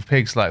with Live with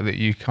Pigs, like that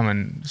you come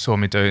and saw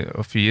me do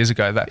a few years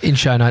ago. That in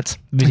show notes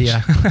video,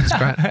 it's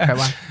great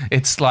one.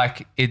 It's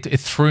like it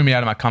threw me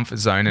out of my comfort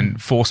zone and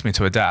forced me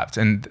to adapt.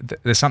 And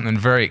there's something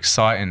very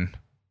exciting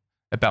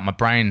about my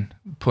brain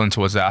pulling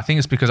towards that. I think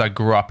it's because I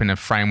grew up in a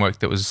framework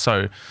that was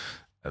so,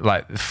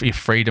 like, your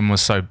freedom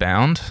was so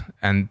bound,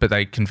 but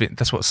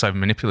that's what's so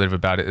manipulative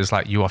about it, is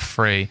like you are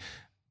free,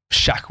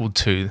 shackled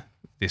to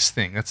this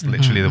thing. That's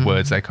literally the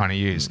words they kind of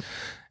use.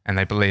 And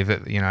they believe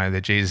that,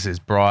 they're Jesus'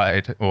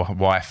 bride or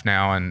wife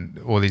now, and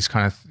all these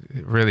kind of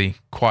really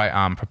quite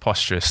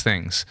preposterous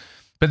things.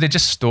 But they're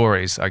just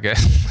stories, I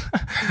guess.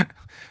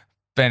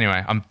 But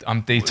anyway,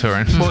 I'm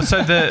detouring. Well,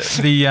 so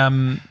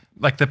the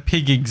like the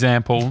pig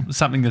example,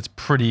 something that's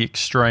pretty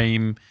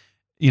extreme,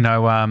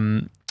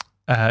 going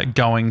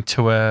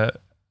to a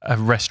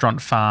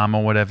restaurant farm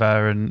or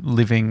whatever and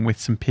living with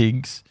some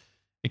pigs.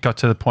 It got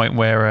to the point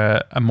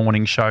where a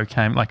morning show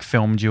came, like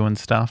filmed you and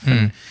stuff.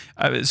 And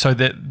so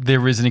that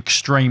there is an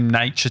extreme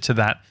nature to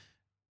that.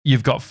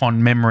 You've got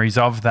fond memories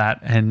of that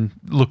and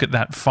look at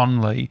that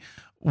fondly.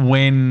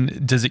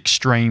 When does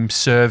extreme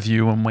serve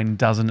you and when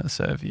doesn't it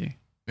serve you?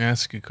 Yeah,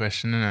 that's a good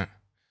question, isn't it?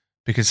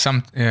 Because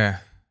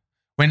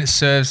when it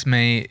serves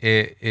me,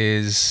 it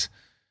is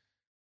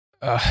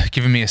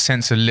giving me a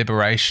sense of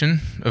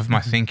liberation of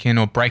my thinking,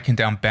 or breaking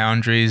down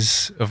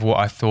boundaries of what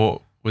I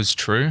thought was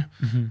true,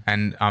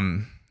 and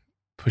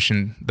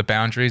pushing the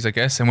boundaries, I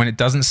guess. And when it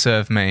doesn't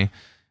serve me,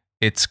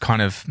 it's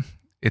kind of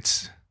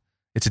it's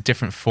a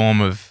different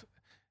form of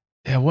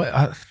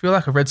I feel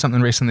like I read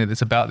something recently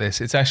that's about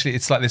this. It's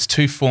like there's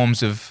two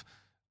forms of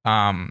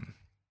not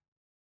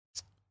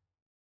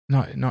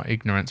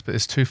ignorance, but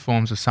there's two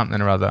forms of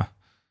something or other.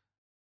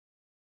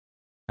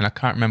 And I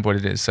can't remember what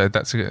it is. So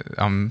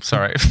I'm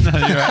sorry. No,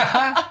 you're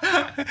right.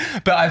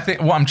 But I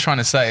think what I'm trying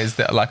to say is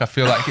that like, I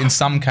feel like in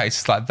some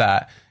cases like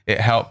that, it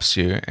helps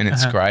you and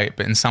it's great.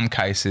 But in some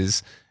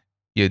cases,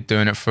 you're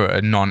doing it for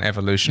a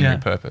non-evolutionary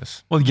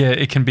purpose. Well, yeah,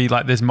 it can be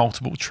like there's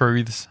multiple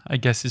truths, I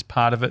guess, is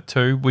part of it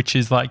too, which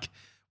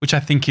I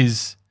think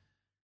is,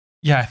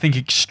 I think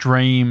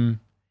extreme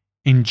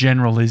in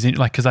general is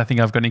because I think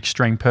I've got an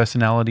extreme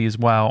personality as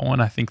well.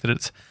 And I think that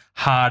it's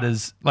hard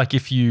as like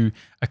if you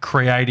are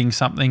creating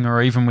something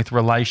or even with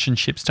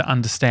relationships to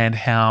understand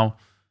how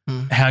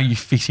you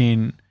fit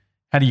in.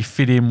 How do you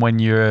fit in when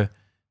you're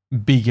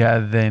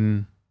bigger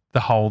than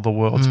the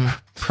world's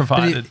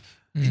provided?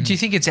 Do you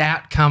think it's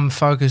outcome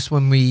focused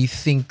when we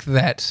think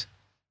that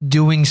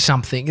doing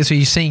something, so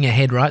you're seeing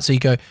ahead, right? So you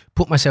go,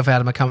 put myself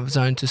out of my comfort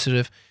zone to sort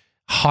of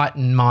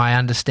heighten my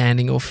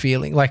understanding or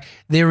feeling. Like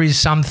there is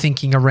some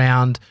thinking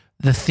around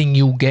the thing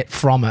you'll get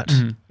from it,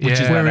 which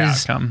is the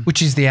outcome.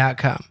 Which is the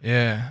outcome.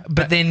 Yeah.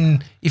 But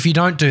then if you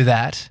don't do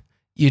that,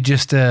 you're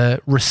just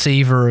a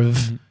receiver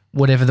of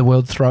whatever the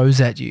world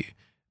throws at you.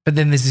 But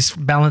then there's this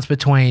balance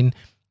between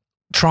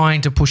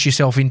trying to push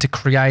yourself into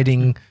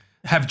creating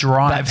have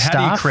drive.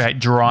 How do you create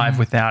drive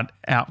without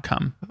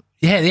outcome?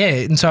 Yeah.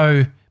 And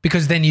so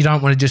because then you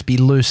don't want to just be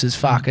loose as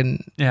fuck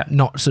and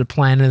not sort of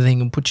plan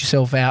anything and put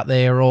yourself out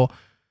there or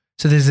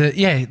so there's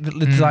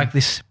it's like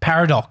this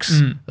paradox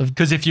of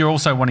because if you're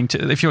also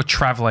if you're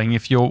traveling,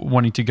 if you're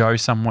wanting to go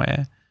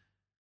somewhere,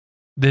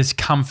 there's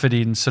comfort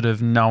in sort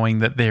of knowing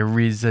that there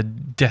is a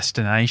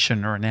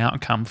destination or an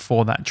outcome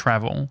for that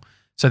travel.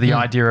 So the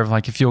idea of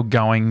like if you're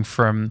going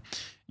from,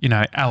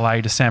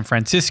 LA to San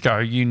Francisco,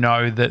 you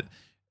know that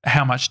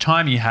how much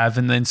time you have,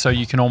 and then so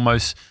you can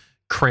almost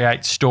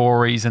create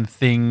stories and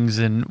things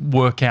and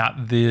work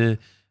out the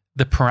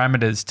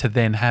parameters to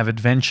then have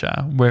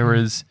adventure.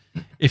 Whereas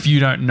if you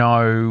don't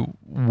know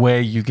where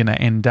you're going to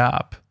end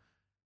up,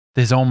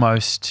 there's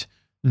almost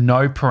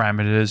no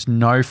parameters,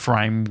 no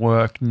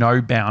framework,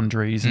 no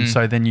boundaries, and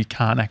so then you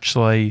can't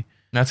actually.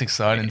 That's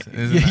exciting,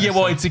 isn't it? Yeah.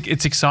 Well,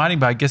 it's exciting,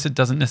 but I guess it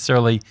doesn't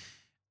necessarily.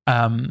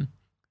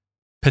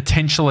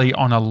 Potentially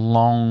on a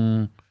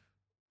long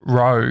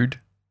road,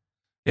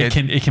 it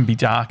can be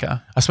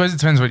darker. I suppose it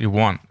depends what you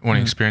want to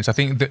experience. I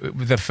think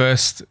the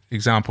first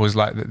example is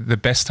like the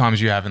best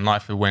times you have in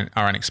life are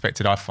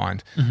unexpected, I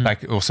find,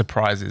 or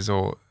surprises,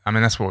 or I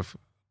mean that's what with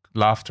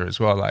laughter as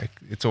well. Like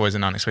it's always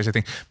an unexpected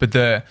thing. But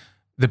the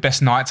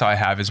best nights I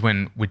have is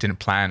when we didn't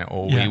plan it,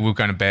 or we were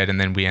going to bed and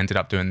then we ended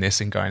up doing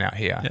this and going out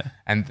here. Yeah.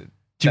 And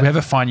do you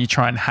ever find you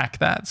try and hack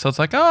that? So it's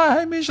like, oh,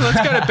 hey, Misha,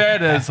 let's go to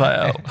bed. And it's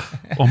like,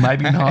 or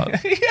maybe not.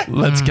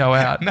 Let's go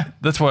out. No.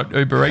 That's what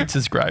Uber Eats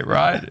is great,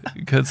 right?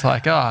 Because it's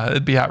like,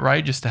 it'd be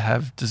outrageous to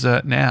have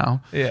dessert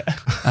now. Yeah.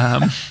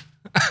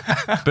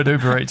 But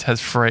Uber Eats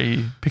has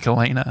free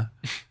piccolina.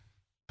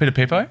 Peter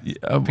Pipo?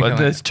 Yeah, well,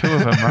 there's two of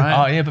them,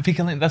 right? Oh, yeah, but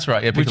piccolina, that's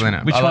right. Yeah,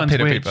 piccolina. Which one's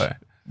Peter which? Pipo.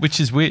 Which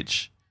is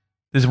which?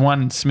 There's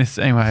one Smith's.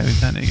 Anyway, we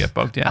don't need to get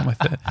bogged down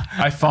with it.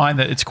 I find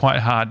that it's quite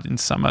hard in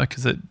summer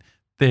because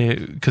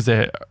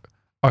they're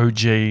OG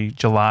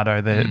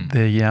gelato.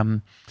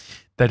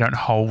 They don't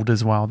hold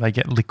as well. They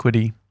get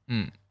liquidy.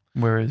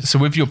 Whereas, so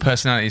with your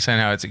personality, saying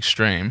how it's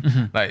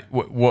extreme, like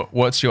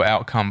what's your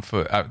outcome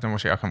for?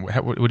 What's your outcome?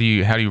 How do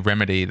you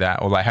remedy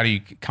that, or like how do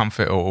you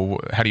comfort, or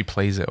how do you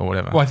please it, or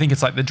whatever? Well, I think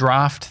it's like the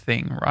draft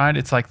thing, right?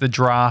 It's like the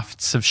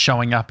drafts of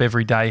showing up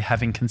every day,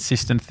 having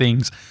consistent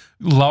things,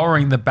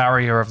 lowering the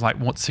barrier of like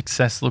what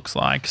success looks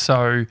like.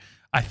 So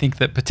I think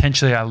that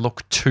potentially I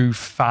look too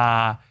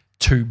far,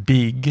 too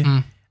big.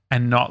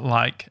 And not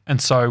like, and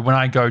so when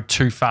I go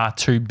too far,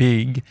 too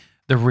big,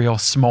 the real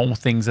small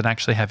things that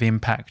actually have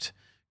impact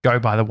go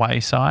by the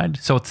wayside.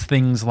 So it's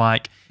things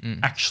like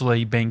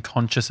actually being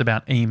conscious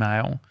about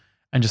email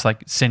and just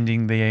like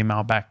sending the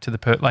email back to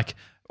the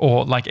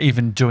or like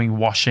even doing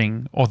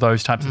washing or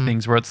those types of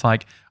things where it's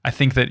like, I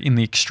think that in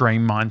the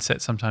extreme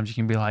mindset, sometimes you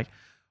can be like,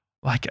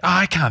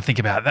 I can't think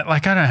about that.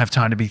 Like, I don't have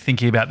time to be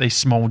thinking about these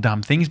small,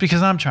 dumb things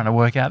because I'm trying to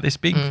work out this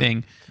big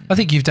thing. I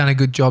think you've done a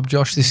good job,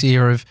 Josh, this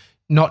year of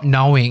not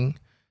knowing,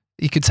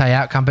 you could say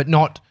outcome, but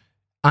not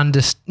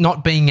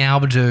being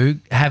able to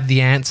have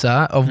the answer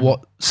of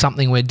what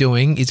something we're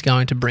doing is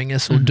going to bring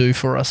us or do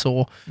for us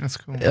or that's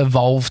cool.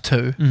 Evolve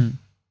to.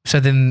 So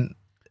then,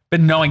 but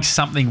knowing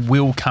something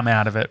will come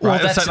out of it,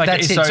 right? Well,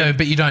 that's it. So,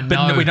 but you don't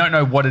know. But we don't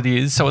know what it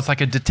is. So it's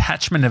like a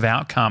detachment of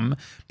outcome,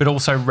 but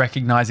also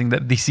recognizing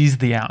that this is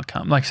the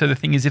outcome. Like, so the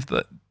thing is, if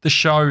the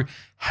show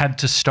had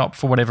to stop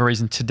for whatever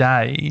reason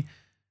today.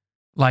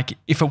 Like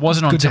if it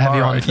wasn't on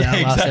tomorrow,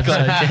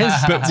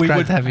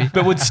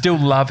 but we'd still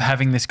love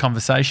having this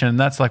conversation. And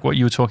that's like what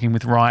you were talking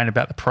with Ryan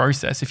about the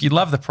process. If you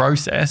love the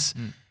process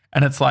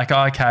and it's like,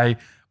 okay,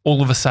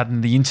 all of a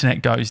sudden the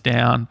internet goes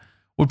down,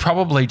 we'd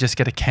probably just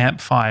get a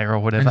campfire or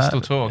whatever and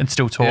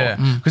still talk. Yeah.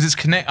 Because it's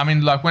connect. I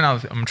mean, like when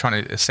I'm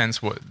trying to sense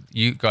what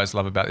you guys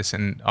love about this,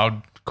 and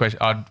I'd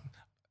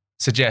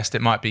suggest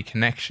it might be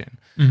connection.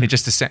 It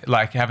just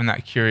like having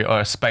that curiosity or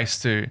a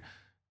space to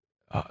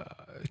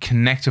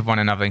connect with one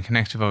another and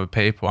connect with other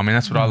people. I mean,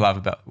 that's what I love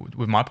about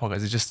with my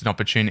podcast. It's just an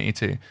opportunity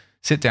to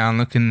sit down,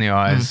 look in the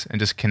eyes, and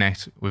just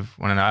connect with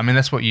one another. I mean,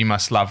 that's what you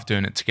must love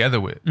doing it together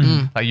with.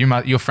 Like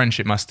your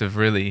friendship must have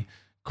really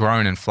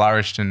grown and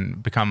flourished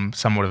and become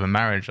somewhat of a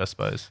marriage, I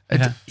suppose.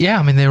 Yeah,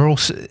 I mean, they're all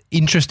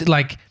interested,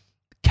 like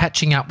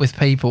catching up with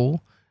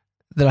people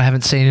that I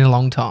haven't seen in a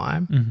long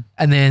time,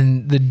 and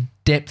then the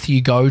depth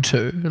you go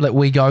to, like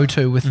we go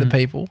to with the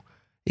people,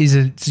 it's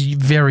a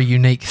very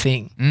unique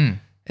thing.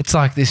 It's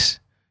like this.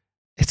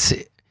 It's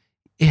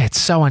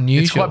so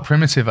unusual. It's quite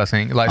primitive, I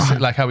think.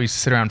 Like how we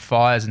sit around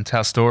fires and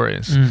tell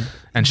stories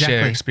and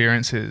share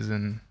experiences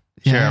and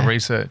share our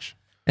research.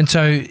 And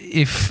so,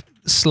 if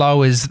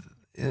slow is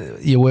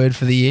your word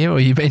for the year, or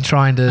you've been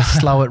trying to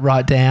slow it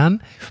right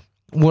down,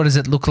 what does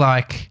it look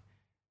like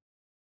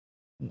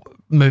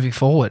moving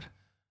forward?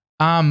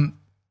 I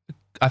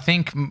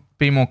think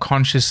be more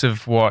conscious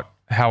of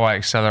how I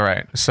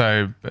accelerate.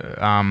 So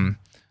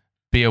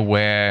be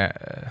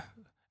aware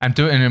and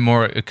do it in a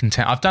more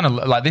content. I've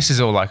done this is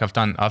all like I've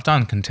done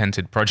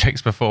contented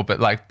projects before, but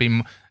like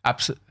be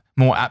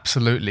more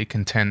absolutely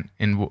content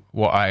in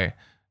what I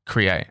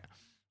create.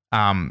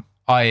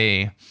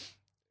 I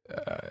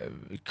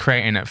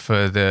creating it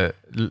for the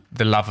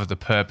love of the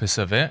purpose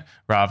of it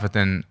rather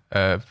than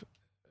a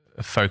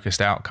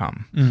focused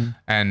outcome.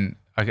 And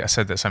I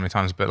said that so many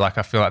times, but like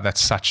I feel like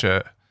that's such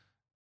a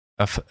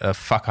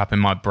fuck up in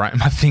my brain,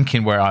 my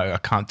thinking, where I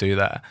can't do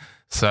that.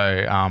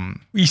 So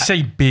you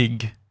say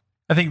big,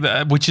 I think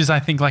which is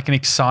like an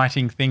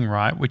exciting thing,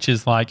 right? Which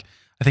is like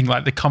I think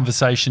like the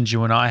conversations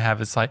you and I have,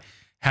 it's like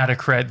how to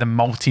create the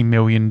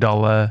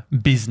multi-million-dollar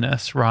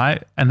business,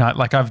 right? And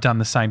I've done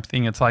the same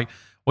thing. It's like,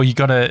 well,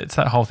 it's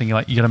that whole thing. You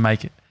got to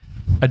make it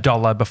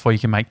 $1 before you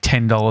can make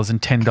 $10,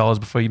 and $10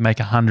 before you make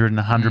 100, and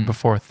 100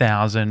 before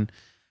 1,000.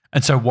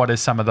 And so what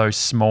is some of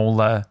those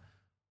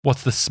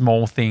what's the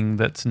small thing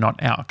that's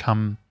not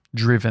outcome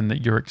driven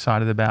that you're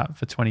excited about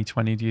for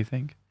 2020, do you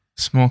think?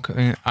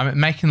 I'm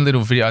making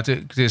little videos. I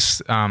do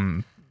this,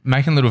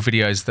 making little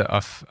videos that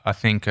I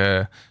think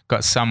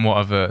got somewhat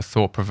of a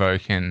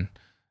thought-provoking,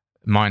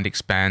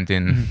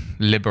 mind-expanding,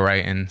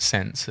 liberating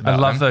sense about I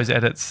love those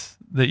edits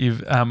that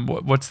you've,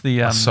 what's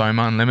the...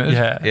 Soma Unlimited?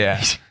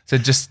 Yeah. So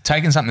just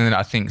taking something that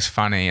I think is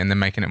funny and then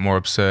making it more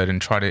absurd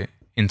and try to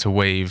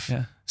interweave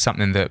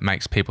something that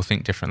makes people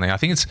think differently. I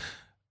think it's...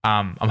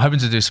 I'm hoping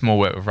to do some more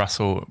work with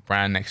Russell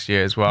Brand next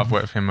year as well. I've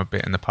worked with him a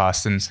bit in the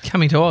past. And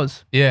coming to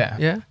Oz.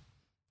 Yeah.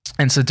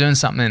 And so doing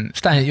something...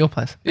 Staying at your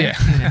place. Yeah.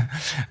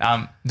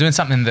 Doing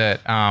something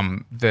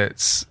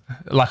that's...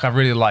 Like I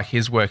really like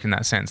his work in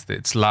that sense, that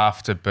it's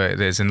laughter, but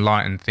there's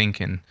enlightened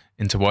thinking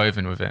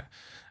interwoven with it.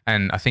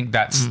 And I think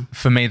that's...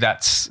 For me,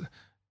 that's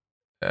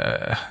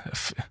a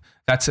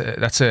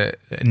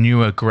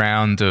newer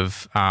ground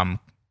of...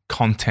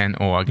 content,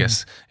 or I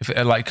guess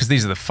because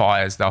these are the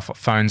fires. Our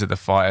phones are the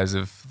fires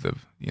of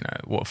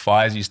what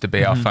fires used to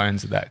be. Our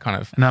phones are that kind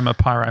of. And I'm a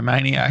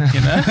pyromaniac,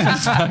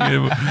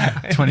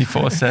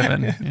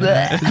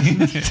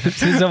 24/7.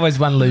 There's always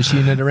one loose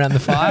unit around the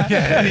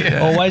fire.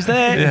 Always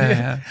there.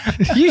 Yeah.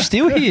 You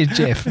still here,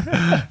 Jeff?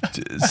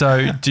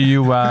 So do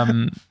you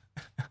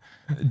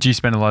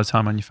spend a lot of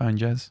time on your phone,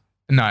 Jez?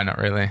 No, not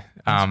really.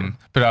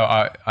 But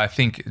I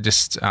think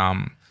just.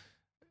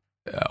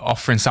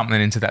 Offering something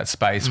into that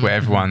space where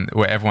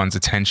everyone's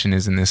attention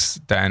is in this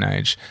day and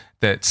age,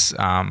 that's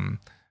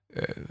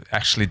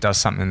actually does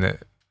something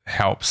that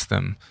helps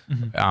them,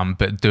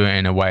 but do it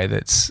in a way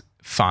that's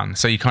fun.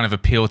 So you kind of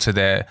appeal to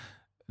their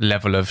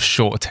level of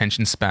short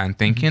attention span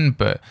thinking,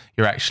 but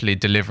you're actually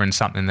delivering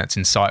something that's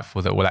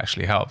insightful that will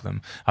actually help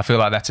them. I feel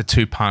like that's a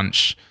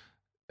two-punch,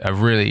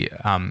 really,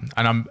 and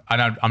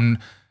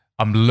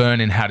I'm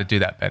learning how to do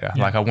that better.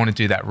 Like I want to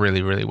do that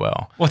really, really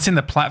well. What's in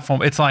the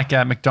platform? It's like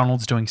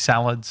McDonald's doing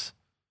salads.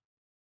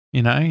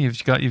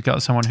 You've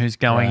got someone who's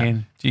going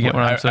in. Do you get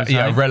what I'm saying?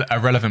 Yeah, a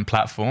relevant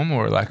platform,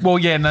 or like. Well,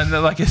 yeah, no,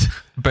 like it's.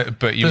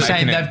 But you're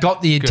saying they've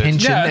got the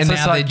attention, and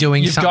now they're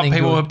doing something. You've got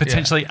people who are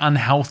potentially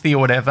unhealthy or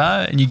whatever,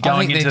 and you're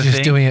going into. They're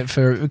just doing it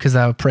because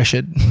they were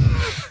pressured.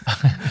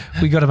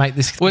 We got to make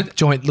this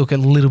joint look a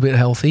little bit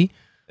healthy.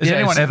 Has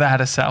anyone ever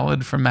had a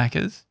salad from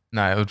Macca's?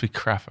 No, it would be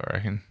crap, I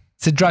reckon.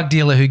 It's a drug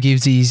dealer who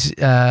gives his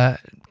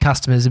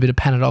customers a bit of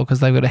Panadol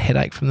because they've got a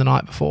headache from the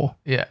night before.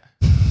 Yeah.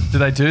 Do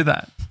they do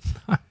that?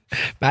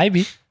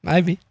 Maybe.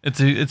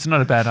 It's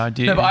not a bad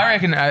idea. No, but I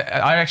reckon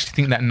I actually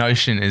think that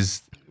notion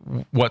is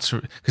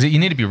because you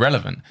need to be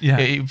relevant. Yeah.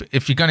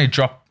 If you're going to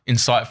drop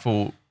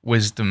insightful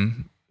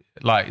wisdom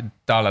like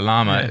Dalai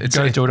Lama, it's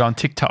got to do it on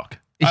TikTok.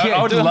 Yeah,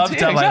 I would love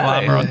Dalai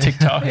Lama on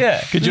TikTok.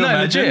 Yeah. Could you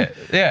imagine? Legit.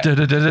 Yeah.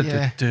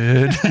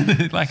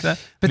 Like that.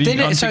 But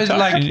then, so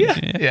like,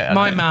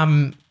 my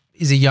mum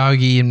is a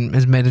yogi and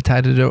has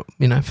meditated,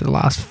 for the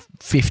last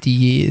 50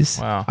 years.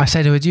 Wow. I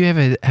say to her, do you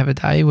ever have a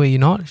day where you're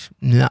not?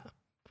 No.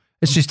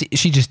 It's just,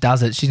 she just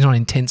does it. She's not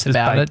intense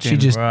about it.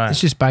 It's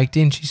just baked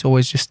in. She's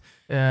always just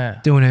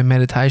doing her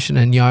meditation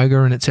and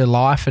yoga, and it's her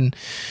life. And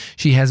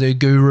she has her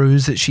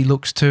gurus that she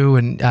looks to,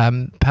 and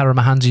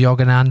Paramahansa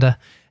Yogananda,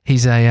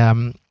 he's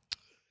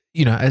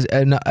as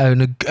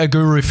a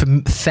guru for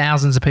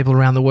thousands of people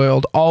around the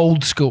world,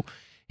 old school.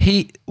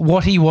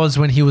 What he was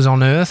when he was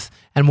on Earth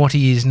and what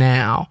he is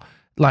now,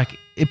 like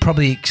it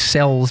probably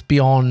excels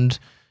beyond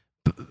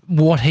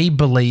what he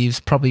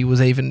believes probably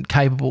was even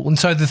capable. And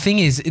so the thing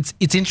is,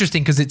 it's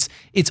interesting because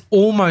it's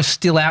almost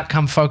still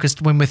outcome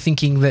focused when we're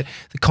thinking that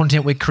the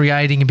content we're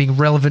creating and being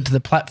relevant to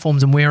the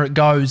platforms and where it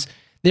goes,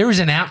 there is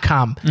an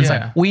outcome. It's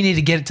like we need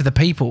to get it to the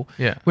people.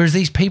 Yeah. Whereas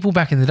these people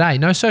back in the day,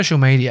 no social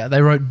media.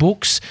 They wrote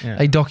books. Yeah.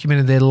 They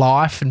documented their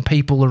life and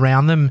people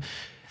around them.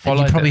 And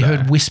you probably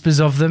heard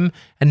whispers of them.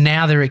 And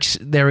now they're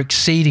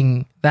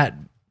exceeding that,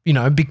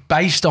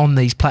 based on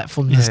these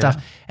platforms and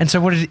stuff. And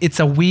so it's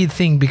a weird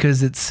thing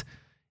because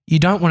you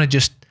don't want to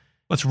just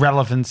what's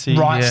relevancy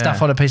write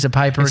stuff on a piece of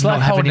paper. It's and like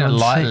not have holding it anyone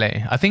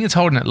lightly. I think it's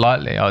holding it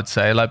lightly. I would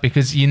say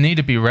because you need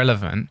to be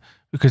relevant.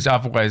 Because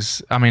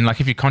otherwise,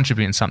 if you're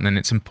contributing something,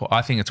 it's important.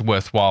 I think it's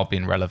worthwhile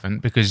being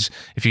relevant because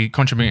if you're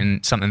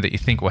contributing something that you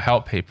think will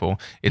help people,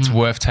 it's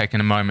worth taking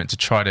a moment to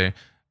try to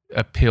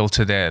appeal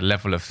to their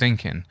level of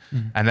thinking,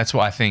 and that's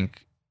what I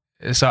think.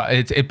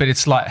 So, but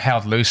it's like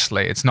held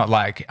loosely. It's not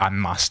like I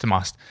must, and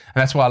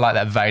that's why I like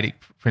that Vedic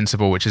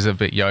principle, which is a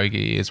bit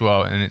yogi as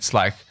well. And it's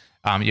like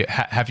you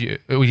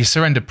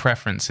surrender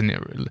preference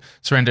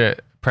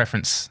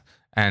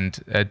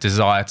and a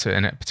desire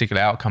to a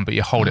particular outcome, but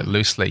you hold it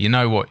loosely. You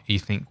know what you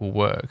think will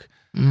work.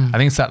 I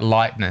think it's that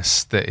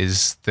lightness that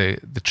is the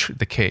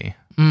key.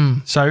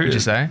 So would you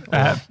say?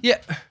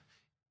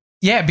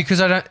 Yeah,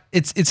 because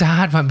it's a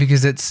hard one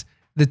because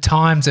the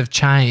times have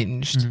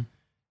changed,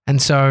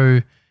 and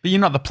so. But you're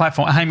not the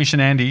platform. Hamish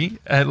and Andy,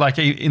 like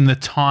in the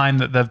time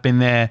that they've been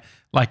there,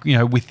 like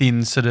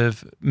within sort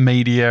of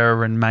media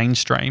and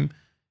mainstream,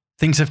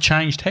 things have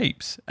changed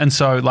heaps, and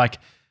so like.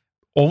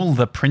 All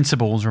the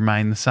principles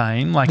remain the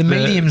same. Like the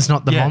medium's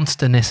not the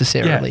monster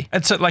necessarily. Yeah.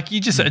 And so like you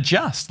just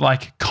adjust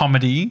like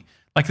comedy,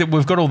 like that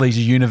we've got all these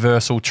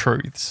universal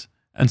truths.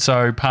 And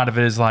so part of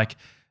it is like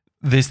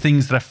there's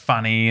things that are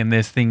funny and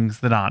there's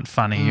things that aren't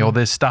funny or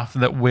there's stuff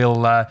that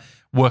will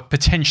work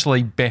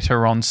potentially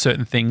better on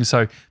certain things.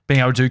 So being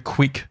able to do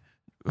quick,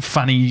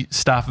 funny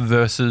stuff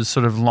versus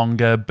sort of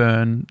longer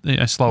burn,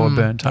 slower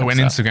burn type when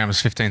stuff. Instagram was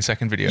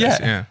 15-second videos.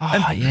 Yeah.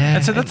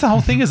 And so that's the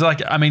whole thing is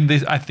like,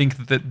 I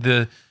think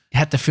that you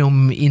had to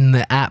film in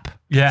the app.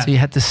 Yeah. So you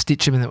had to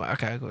stitch them in the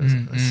okay.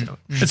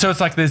 And so it's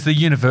like there's the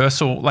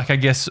universal, like I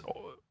guess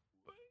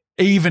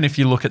even if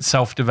you look at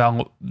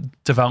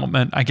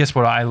self-development, I guess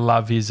what I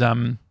love is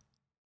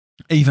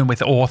even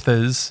with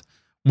authors,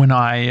 when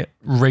I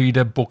read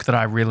a book that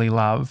I really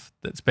love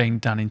that's been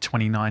done in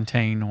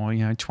 2019 or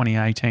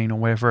 2018 or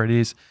wherever it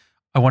is,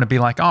 I want to be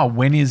like, oh,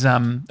 when is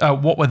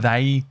what were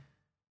they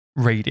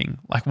reading?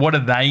 Like, what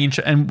are they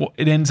and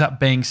it ends up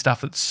being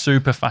stuff that's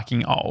super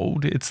fucking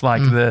old. It's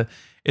like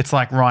it's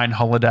like Ryan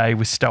Holiday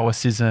with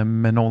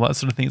Stoicism and all that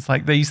sort of thing. It's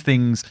like these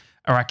things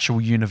are actual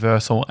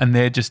universal and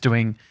they're just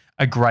doing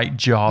a great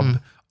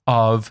job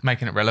of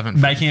making it relevant,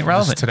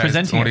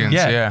 presenting audience. it.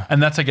 Yeah.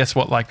 And that's, I guess,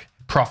 what like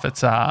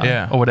prophets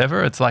are or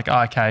whatever. It's like,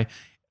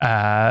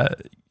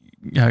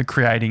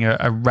 creating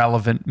a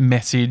relevant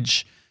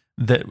message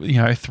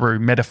that, through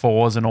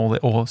metaphors and all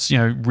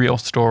real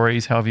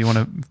stories, however you want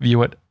to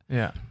view it.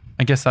 Yeah.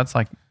 I guess that's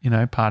like,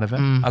 part of it.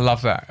 I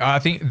love that. I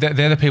think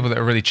they're the people that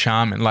are really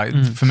charming. Like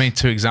for me,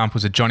 two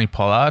examples are Johnny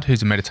Pollard,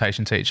 who's a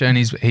meditation teacher, and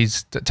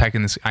he's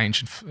taken this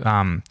ancient,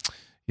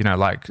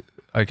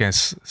 I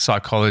guess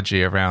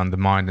psychology around the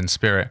mind and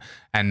spirit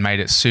and made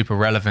it super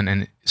relevant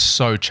and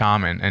so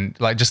charming. And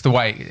like just the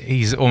way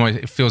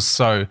it feels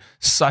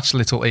such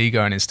little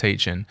ego in his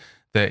teaching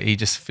that he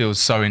just feels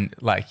so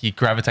you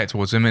gravitate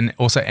towards him. And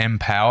also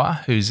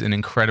Empower, who's an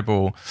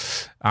incredible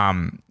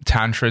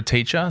Tantra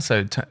teacher.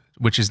 So,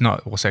 which is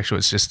not all sexual,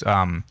 it's just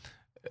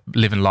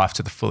living life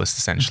to the fullest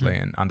essentially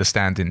and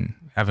understanding,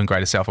 having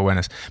greater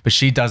self-awareness. But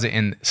she does it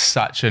in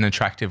such an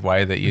attractive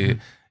way that you're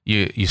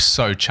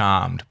so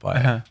charmed by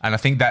it. And I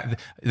think that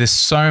there's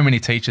so many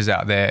teachers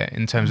out there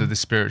in terms of the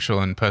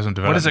spiritual and personal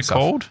development. What is it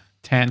called?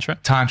 Tantra?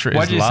 Tantra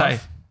What is did you love. say?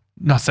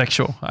 Not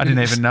sexual. I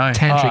didn't even know.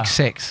 Tantric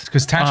sex.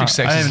 Because tantric sex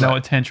I don't is even know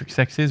what tantric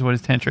sex is. What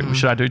is tantric?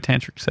 Should I do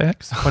tantric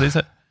sex? What is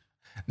it?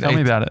 Tell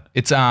me about it.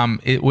 It's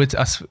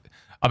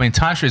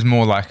Tantra is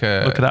more like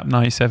a... Look it up,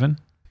 97,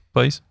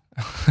 please.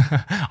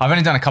 I've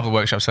only done a couple of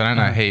workshops, so I don't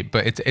know a heap,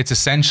 but it's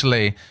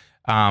essentially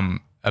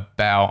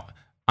about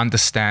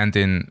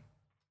understanding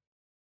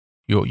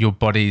your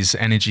body's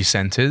energy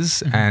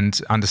centers and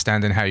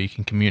understanding how you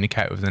can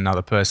communicate with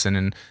another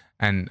person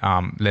and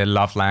their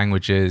love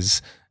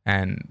languages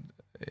and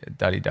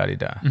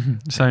da-di-da-di-da.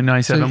 So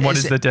 97, so what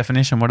is the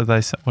definition? What are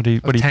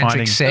you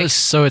finding? Sex?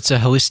 So it's a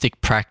holistic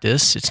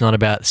practice. It's not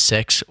about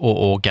sex or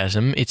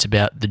orgasm. It's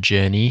about the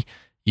journey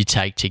you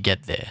take to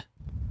get there.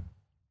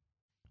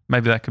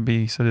 Maybe that could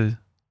be sort of...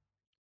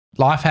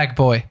 Life hack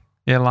boy.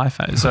 Yeah, life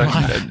hack. So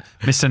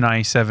Mr.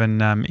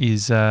 97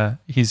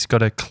 he's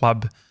got a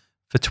club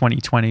for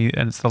 2020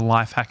 and it's the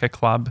Life Hacker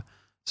Club.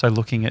 So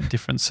looking at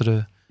different sort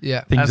of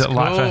things that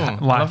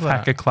Life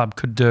Hacker Club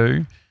could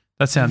do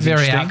That sounds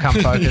very interesting.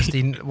 outcome focused.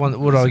 In what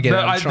do I get?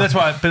 That's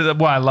why. But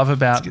what I love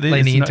about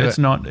this, it's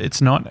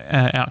not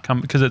outcome,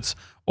 because it's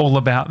all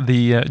about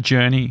the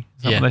journey.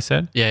 Is that what they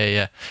said?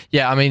 Yeah.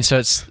 I mean, so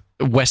it's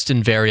a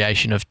Western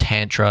variation of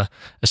Tantra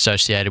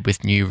associated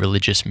with new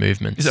religious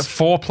movements. Is it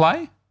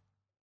foreplay?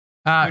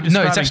 No,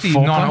 it's actually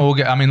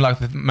non-orgasm. I mean, like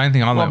the main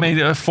thing I learned. Well, I mean,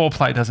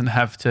 foreplay doesn't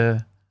have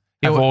to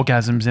have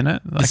orgasms in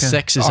it. Like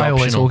sex is I optional.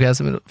 always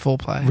orgasm at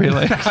foreplay.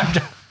 Really?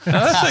 No,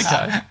 that's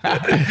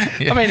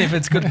okay. I mean, if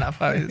it's good enough,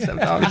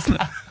 sometimes.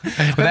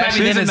 But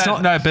maybe then it's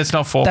not. No, but it's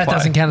not foreplay. That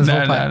doesn't count as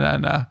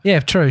foreplay. No. Yeah,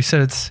 true. So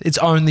it's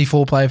only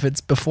foreplay if it's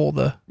before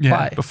the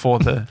play. Before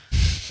the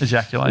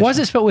ejaculation. Why is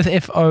it spelled with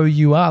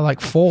F-O-U-R,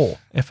 like four?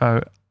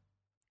 F-O-R.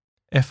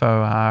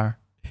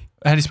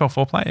 How do you spell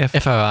foreplay?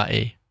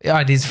 F-O-R-E. Yeah,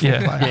 it is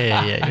foreplay.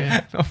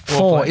 Yeah.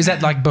 Four. Is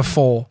that like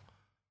before?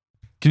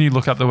 Can you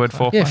look up the word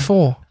foreplay? Yeah,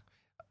 four.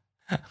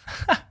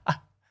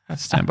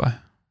 Stand by.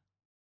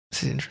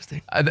 This is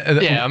interesting.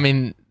 I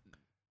mean,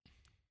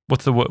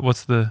 what's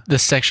the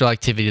sexual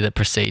activity that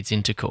precedes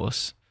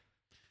intercourse?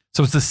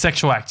 So it's the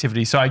sexual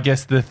activity. So I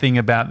guess the thing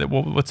about that,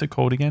 what's it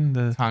called again?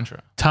 The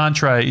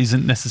Tantra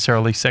isn't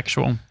necessarily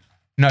sexual.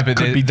 No,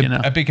 but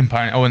a big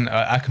component,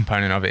 a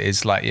component of it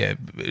is like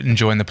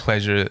enjoying the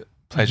pleasure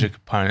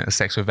component of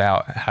sex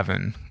without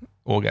having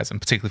orgasm,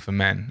 particularly for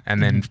men,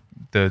 and then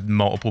the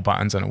multiple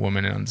buttons on a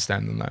woman and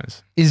understanding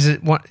those. Is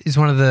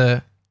one of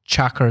the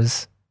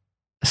chakras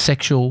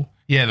sexual?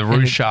 Yeah, the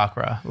root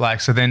chakra.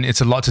 Like, so then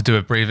it's a lot to do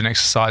with breathing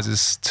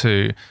exercises so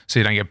you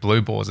don't get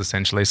blue balls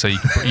essentially. So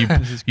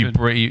you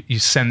breathe, you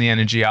send the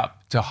energy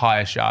up to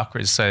higher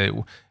chakras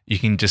so you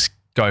can just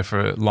go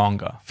for it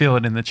longer. Feel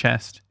it in the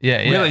chest.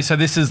 Yeah. Really? So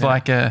this is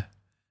like a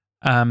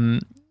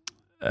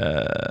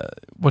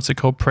what's it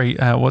called?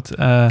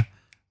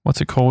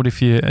 What's it called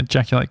if you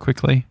ejaculate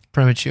quickly?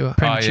 Premature.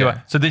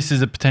 So this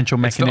is a potential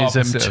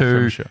mechanism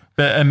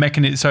but a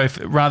mechanism. So if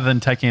rather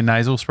than taking a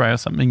nasal spray or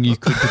something, you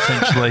could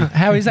potentially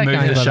how is that move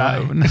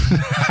going?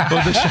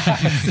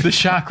 The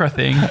chakra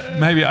thing.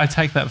 Maybe I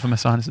take that for my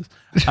sinuses.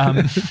 Do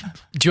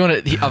you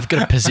want to? I've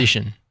got a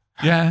position.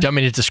 Yeah. Do you want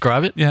me to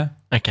describe it? Yeah.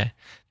 Okay.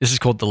 This is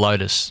called the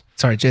lotus.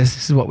 Sorry, Jess.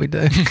 This is what we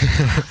do.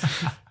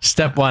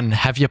 Step 1: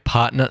 have your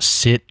partner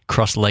sit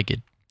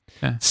cross-legged.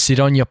 Okay. Sit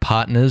on your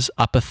partner's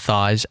upper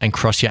thighs and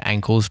cross your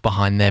ankles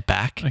behind their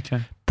back.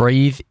 Okay.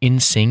 Breathe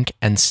in sync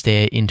and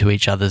stare into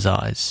each other's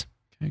eyes.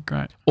 Okay,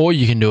 great. Or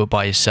you can do it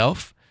by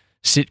yourself.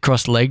 Sit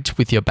cross-legged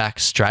with your back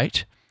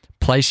straight.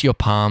 Place your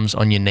palms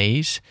on your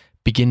knees.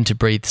 Begin to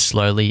breathe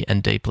slowly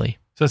and deeply.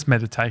 So it's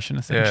meditation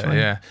essentially.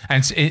 Yeah.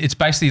 And it's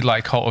basically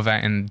like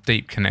cultivating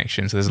deep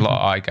connections. There's a lot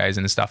of eye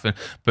gazing and stuff,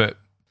 but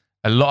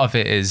a lot of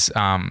it is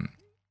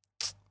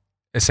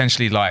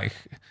essentially like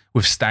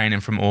withstanding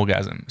from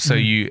orgasm. So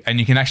you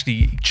can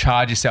actually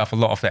charge yourself a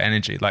lot off that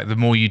energy. Like the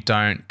more you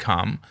don't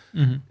come,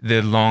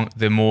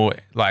 the more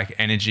like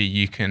energy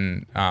you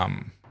can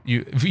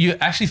you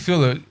actually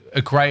feel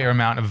a greater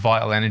amount of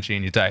vital energy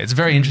in your day. It's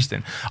very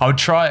interesting. I would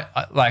try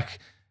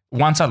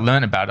once I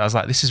learned about it, I was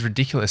like, this is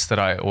ridiculous that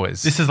I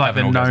always This is like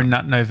the No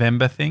Nut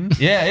November thing.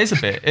 Yeah, it is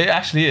a bit. It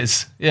actually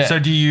is. Yeah. So I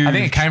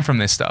think it came from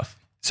this stuff.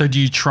 So do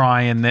you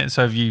try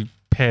so have you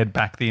pared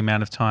back the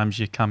amount of times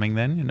you're coming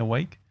then in a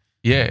week?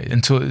 Yeah,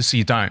 so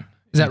you don't.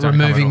 Is that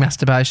removing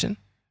masturbation?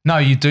 No,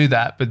 you do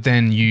that, but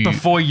then you're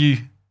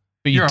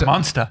a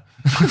monster.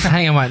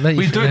 Hang on, wait.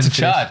 We do it to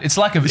charge. It's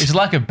like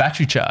a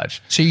battery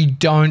charge. So you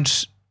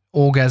don't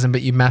orgasm,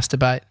 but you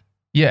masturbate.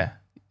 Yeah.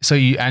 So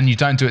you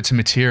don't do it to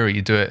material.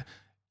 You do it.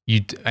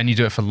 You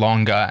do it for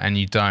longer, and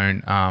you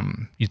don't.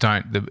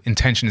 The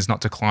intention is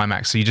not to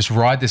climax. So you just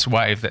ride this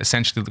wave that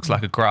essentially looks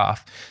like a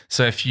graph.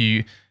 So if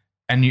you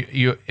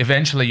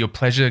eventually your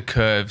pleasure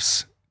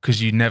curves. Because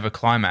you never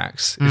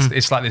climax.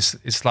 It's like this.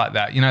 It's like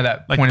that. You know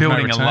that like point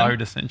building of no a return?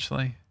 load,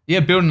 essentially. Yeah,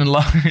 building a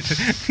load.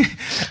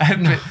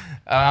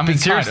 I mean,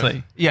 seriously, kind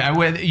of. Yeah.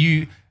 Where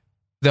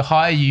the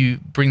higher you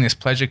bring this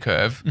pleasure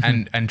curve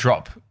and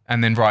drop,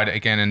 and then ride it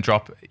again and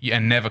drop,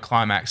 and never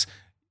climax,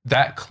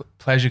 that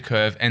pleasure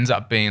curve ends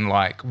up being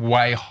like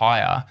way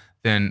higher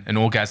than an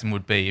orgasm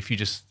would be if you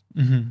just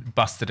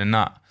busted a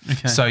nut.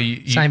 Okay. So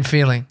you same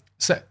feeling.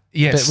 So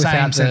yeah,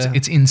 same sense.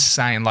 It's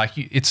insane. Like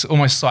it's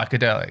almost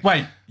psychedelic.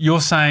 Wait, you're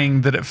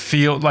saying that it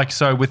feels like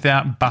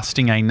without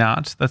busting a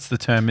nut? That's the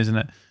term, isn't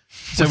it?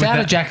 So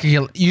without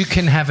ejaculate, you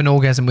can have an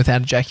orgasm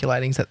without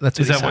ejaculating. That's what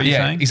you're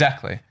saying?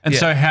 Exactly. And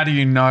so, how do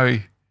you know?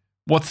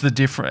 What's the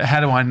difference? How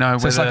do I know?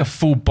 So it's like a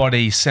full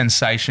body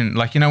sensation.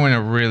 Like when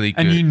a really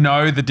good, and you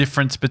know the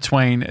difference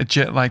between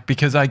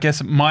because I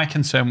guess my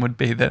concern would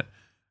be that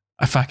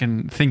I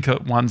fucking think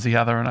that one's the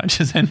other and I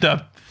just end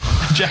up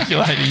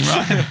ejaculating,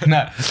 right?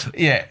 No,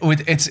 yeah,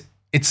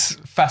 it's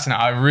fascinating.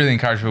 I really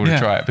encourage people to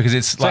try it because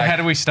it's so how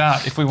do we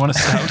start if we want to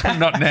start?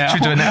 Not now.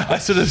 Should we do it now? I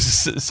sort of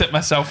set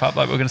myself up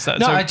like we're going to start.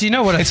 No, do you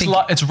know what I think?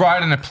 It's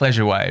riding a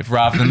pleasure wave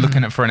rather than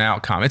looking at for an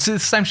outcome. It's the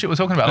same shit we're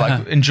talking about.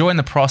 Like enjoying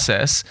the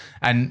process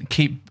and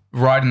keep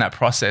riding that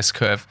process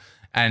curve,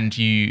 and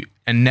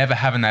never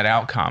having that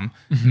outcome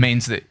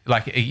means that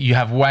like you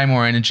have way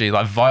more energy,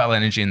 like vital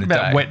energy in the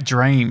day. Wet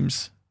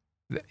dreams.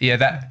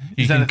 that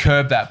you can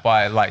curb that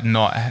by like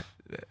not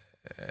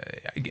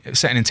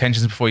setting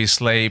intentions before you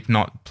sleep,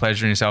 not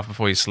pleasuring yourself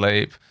before you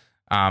sleep,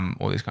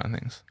 all these kind of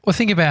things. Well,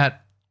 think about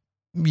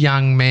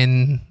young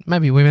men,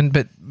 maybe women,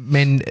 but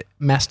men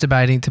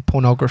masturbating to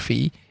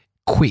pornography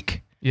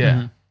quick. Yeah.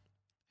 Mm-hmm.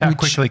 How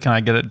quickly can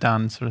I get it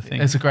done, sort of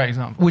thing? It's a great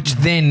example. Which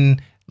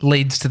then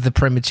leads to the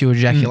premature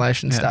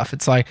ejaculation stuff.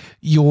 It's like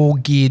you're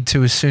geared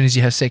to as soon as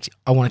you have sex,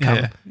 I want to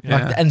come.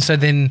 Like, and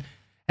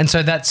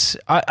so that's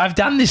I've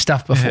done this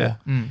stuff before.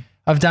 Yeah.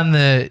 I've done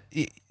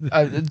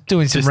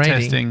doing some Just reading.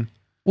 testing.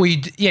 Well,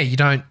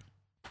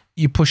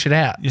 you push it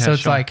out. Yeah, so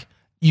it's sure. like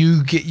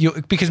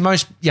because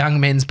most young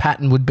men's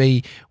pattern would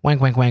be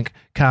wank, wank, wank,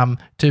 come,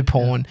 do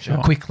porn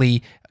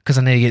quickly because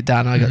I need to get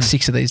done. I got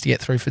 6 of these to get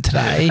through for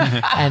today,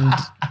 and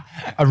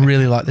I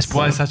really like this Why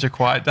porn. is such a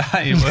quiet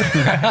day?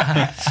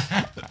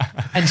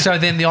 And so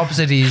then the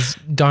opposite is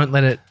don't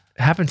let it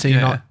happen to you.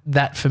 Yeah. Not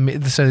that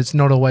familiar, so it's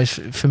not always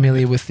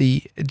familiar with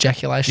the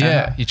ejaculation.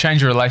 Yeah, you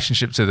change your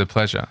relationship to the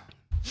pleasure.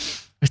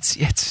 It's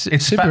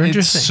super interesting.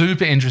 It's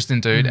super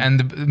interesting, dude. And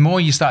the more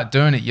you start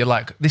doing it, you're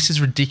like, this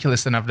is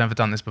ridiculous and I've never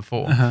done this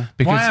before.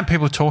 Because, Why aren't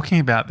people talking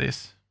about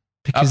this?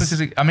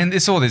 because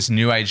it's all this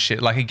new age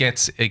shit. Like it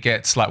gets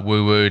like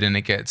woo-wooed and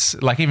it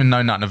gets like even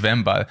No Nut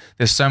November,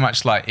 there's so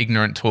much like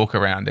ignorant talk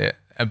around it.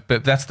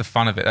 But that's the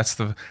fun of it. That's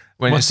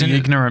What's the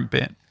ignorant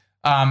bit?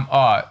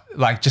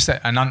 Like just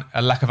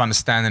a lack of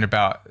understanding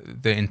about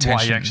the intention.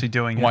 Why you're actually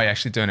doing it. Why you're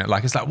actually doing it.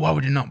 Like, it's like, why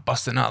would you not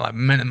bust a nut? Like,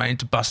 men are made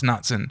to bust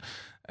nuts. And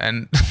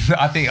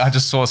I think I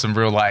just saw some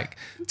real like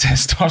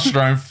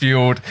testosterone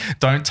fueled,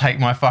 don't take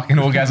my fucking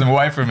orgasm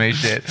away from me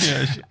shit.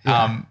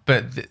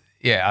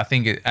 I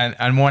think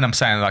and what I'm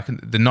saying, like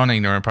the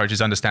non-ignorant approach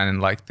is understanding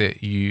like that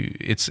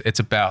it's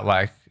about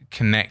like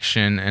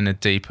connection and a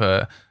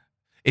deeper.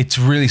 It's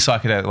really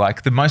psychedelic.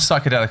 Like the most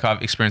psychedelic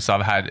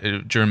I've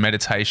had during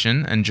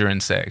meditation and during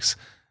sex,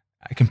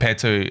 compared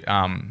to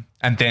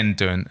and then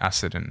doing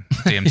acid and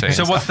DMT.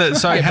 So what's the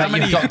how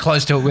many you've got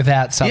close to it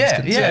without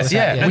substance?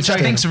 Which I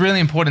think is really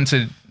important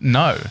to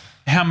know.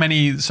 how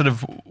many sort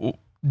of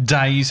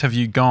days have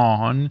you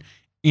gone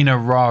in a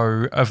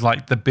row of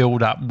like the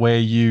build up where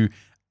you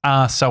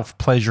are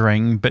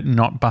self-pleasuring but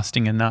not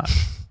busting a nut?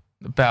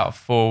 About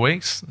 4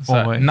 weeks.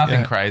 4 weeks,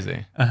 Nothing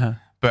crazy.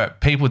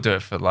 But people do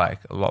it for like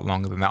a lot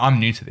longer than that. I'm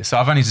new to this. So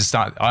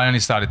I only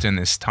started doing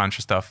this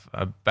Tantra stuff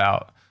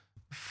about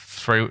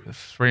three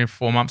or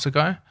 4 months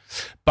ago.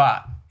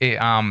 But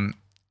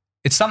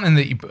it's something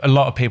that a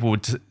lot of people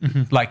would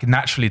like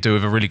naturally do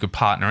with a really good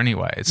partner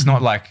anyway. It's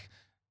not like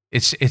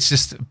it's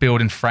just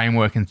building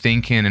framework and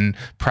thinking and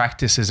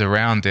practices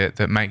around it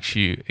that makes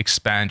you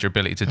expand your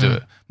ability to do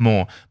it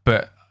more.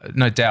 But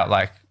no doubt,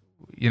 like,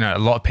 you know, a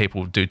lot of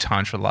people do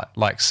Tantra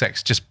like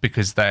sex just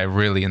because they're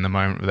really in the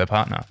moment with their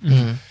partner.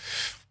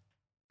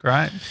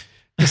 Great.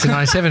 It's a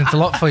 97. It's a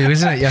lot for you,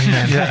 isn't it, young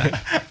man? Yeah.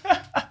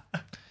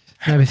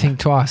 Maybe think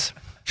twice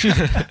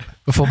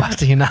before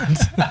busting your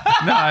nuts.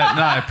 No,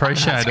 I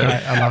appreciate it.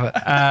 Great. I love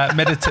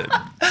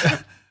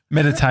it.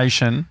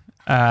 Meditation.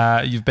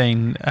 You've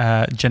been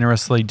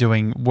generously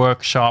doing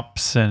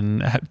workshops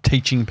and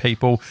teaching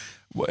people.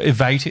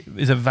 Is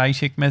it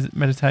Vedic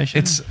meditation?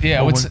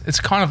 It's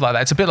kind of like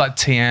that. It's a bit like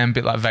TM, a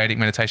bit like Vedic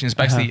meditation. It's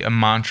basically a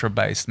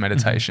mantra-based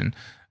meditation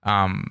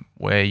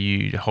where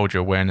you hold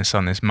your awareness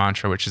on this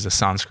mantra, which is a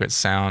Sanskrit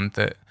sound.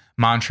 That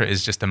mantra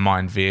is just a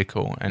mind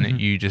vehicle, and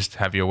you just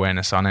have your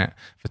awareness on it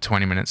for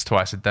 20 minutes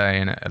twice a day,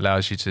 and it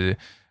allows you to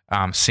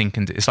sink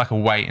into. It's like a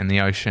weight in the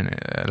ocean.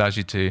 It allows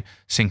you to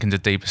sink into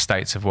deeper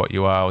states of what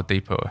you are, or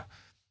deeper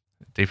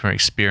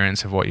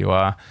experience of what you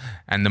are.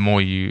 And the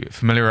more you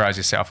familiarize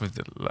yourself with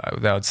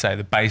they would say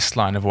the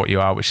baseline of what you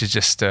are, which is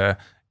just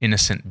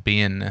innocent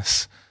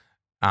beingness,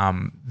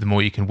 the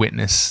more you can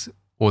witness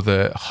all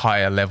the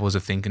higher levels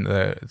of thinking,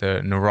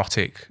 the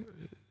neurotic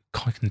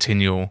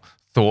continual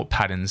thought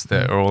patterns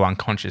that are all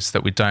unconscious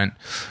that we don't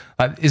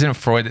like. Isn't it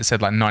Freud that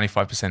said like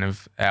 95%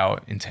 of our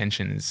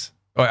intentions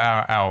or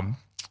our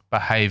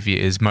behavior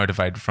is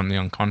motivated from the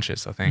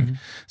unconscious, I think.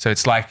 So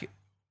it's like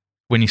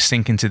when you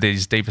sink into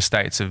these deeper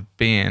states of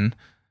being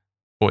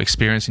or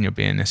experiencing your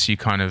beingness, you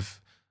kind of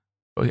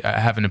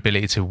have an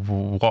ability to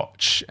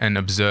watch and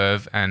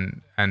observe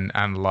and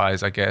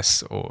analyze, I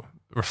guess, or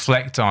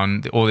reflect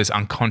on all this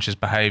unconscious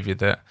behavior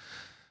that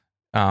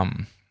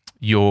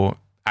you're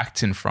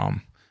acting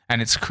from.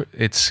 And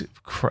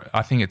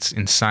I think it's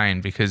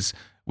insane because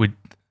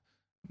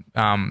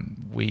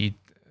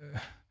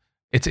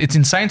it's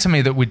insane to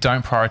me that we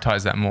don't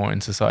prioritize that more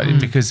in society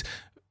because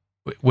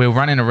we're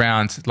running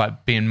around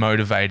like being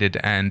motivated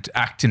and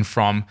acting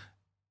from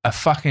a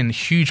fucking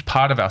huge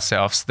part of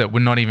ourselves that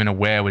we're not even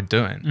aware we're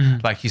doing.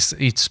 Like you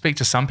speak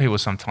to some people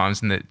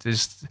sometimes and they're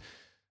just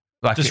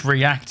like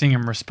reacting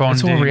and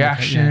responding. It's all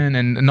reaction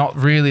and not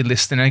really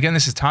listening. And again,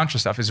 this is Tantra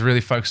stuff. It's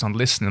really focused on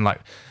listening. Like,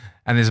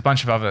 and there's a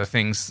bunch of other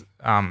things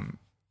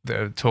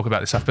that talk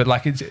about this stuff, but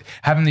like it's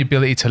having the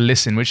ability to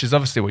listen, which is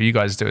obviously what you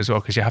guys do as well,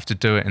 because you have to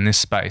do it in this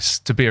space.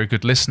 To be a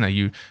good listener,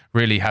 you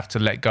really have to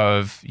let go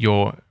of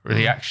your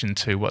reaction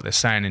to what they're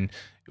saying and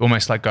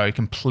almost like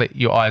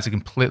your eyes are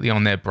completely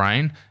on their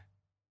brain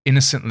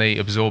innocently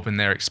absorbing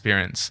their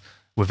experience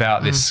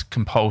without this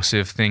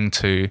compulsive thing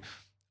to,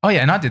 oh yeah,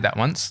 and I did that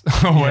once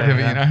or whatever,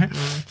 you know?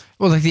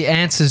 Well, like the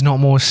answer's not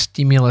more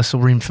stimulus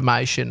or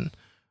information.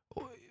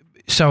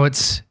 So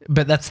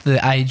but that's the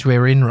age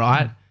we're in,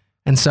 right?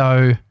 And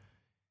so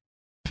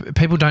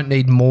people don't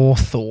need more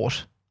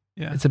thought.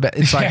 Yeah. It's like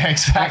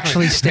exactly.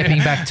 actually stepping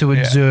back to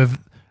observe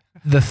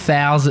the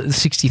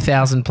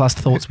 60,000 plus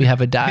thoughts we have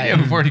a day. Yeah,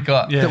 we've already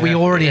got. That we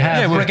already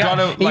have. Yeah, we've got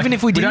to, even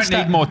if we don't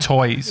need more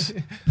toys.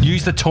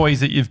 Use the toys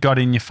that you've got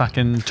in your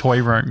fucking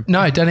toy room.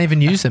 No, don't even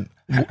use them.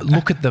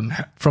 Look at them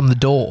from the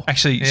door.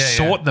 Actually,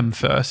 sort them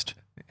first.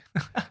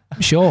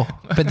 Sure.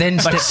 But then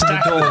step to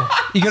the door.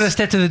 You got to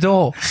step to the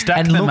door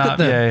and them look up. at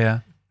them. Yeah.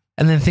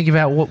 And then think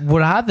about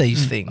what are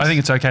these things? I think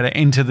it's okay to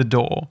enter the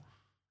door,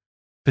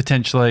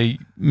 potentially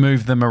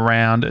move them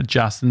around,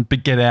 adjust,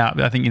 but get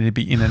out. I think you need to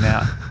be in and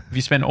out. If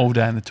you spend all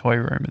day in the toy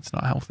room, it's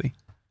not healthy.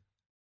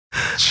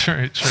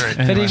 True.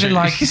 But even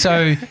like,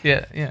 so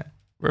Yeah.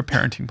 We're a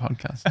parenting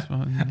podcast as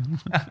well.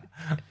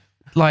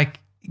 like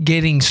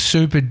getting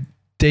super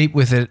deep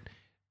with it.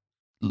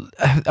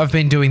 I've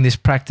been doing this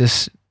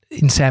practice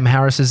in Sam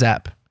Harris's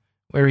app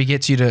where he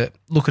gets you to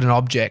look at an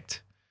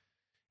object.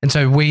 And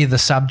so we're the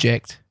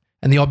subject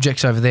and the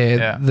object's over there.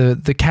 Yeah.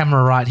 The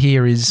camera right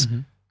here is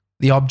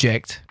the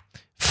object.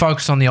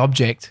 Focus on the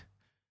object.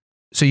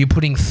 So you're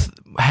putting,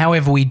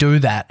 however we do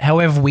that,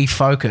 however we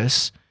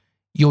focus,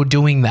 you're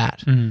doing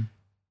that. And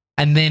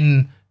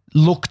then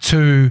look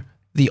to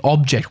the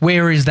object.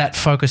 Where is that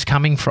focus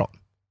coming from?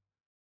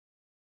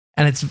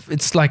 And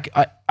it's like,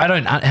 I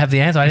don't have the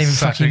answer. I don't even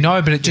fucking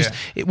know, but it just,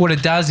 what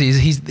it does is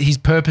his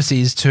purpose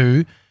is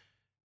to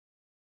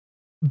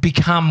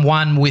become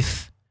one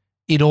with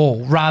it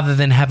all rather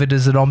than have it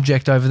as an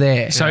object over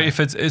there. So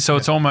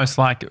it's almost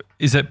like,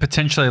 is it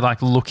potentially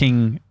like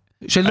looking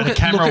so look at a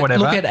camera or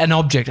whatever? Look at an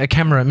object, a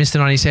camera, Mr.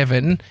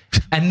 97,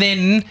 and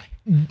then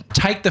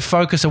take the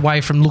focus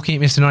away from looking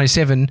at Mr.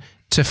 97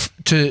 to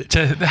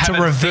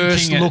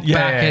reverse look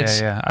back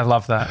at I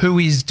love that. who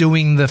is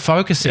doing the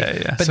focusing.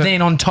 But So-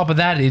 then on top of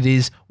that, it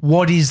is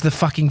what is the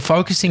fucking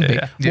focusing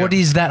bit? yeah. What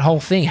is that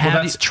whole thing? Well,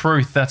 that's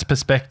truth. That's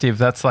perspective.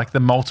 That's like the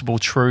multiple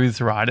truths,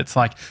 right? It's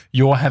like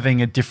you're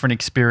having a different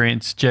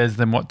experience, Jez,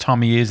 than what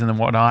Tommy is and than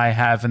what I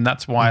have. And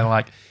that's why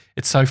like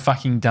it's so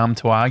fucking dumb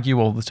to argue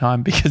all the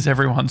time because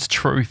everyone's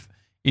truth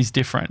is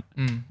different.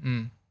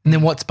 And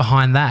then what's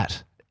behind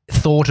that?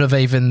 Thought of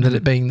even that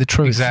it being the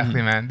truth.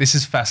 Exactly, man. This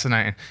is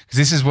fascinating because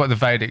this is what the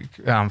Vedic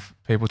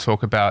people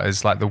talk about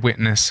as like the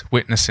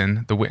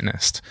witnessing the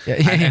witnessed.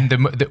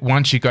 And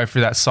once you go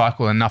through that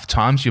cycle enough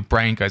times, your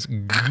brain goes,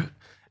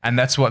 and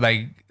that's what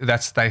they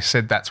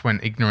said. That's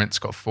when ignorance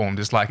got formed.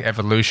 It's like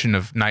evolution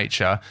of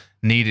nature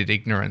needed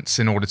ignorance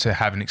in order to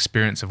have an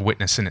experience of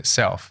witness in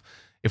itself.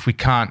 If we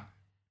can't,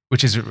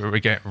 which is we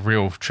get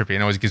real trippy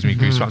and always gives me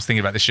goosebumps thinking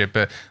about this shit.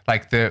 But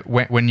like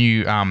when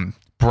you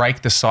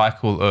break the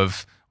cycle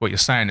of what you're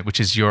saying,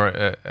 which is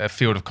you're a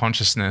field of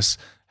consciousness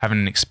having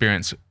an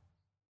experience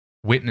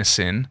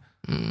witnessing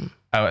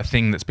a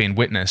thing that's being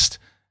witnessed,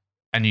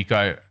 and you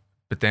go,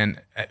 but then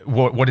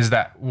what is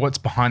that? What's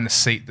behind the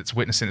seat that's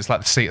witnessing? It's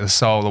like the seat of the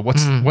soul, or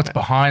what's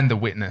behind the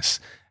witness,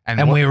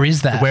 and where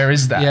is that? Where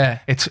is that? Yeah,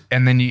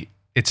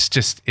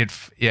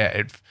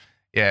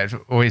 it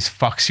always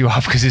fucks you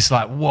up because it's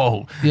like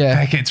whoa,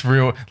 like it's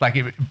real, like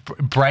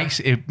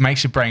it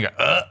makes your brain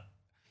go.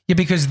 Yeah,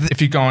 because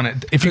if you go on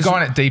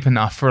it deep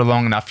enough for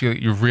long enough,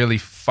 you really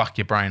fuck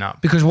your brain up.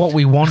 Because what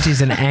we want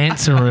is an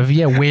answer of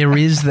where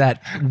is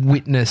that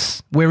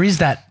witness? Where is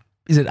that?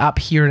 Is it up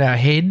here in our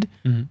head?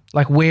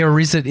 Like where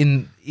is it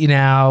in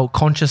our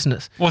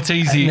consciousness? What's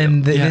easy?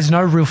 And then there's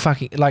no real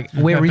fucking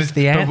where is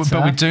the answer?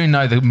 But we do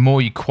know the more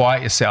you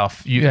quiet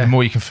yourself, the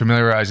more you can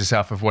familiarize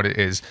yourself with what it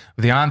is.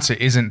 The answer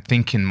isn't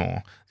thinking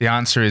more. The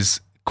answer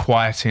is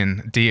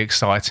quieting,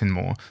 de-exciting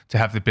more to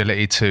have the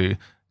ability to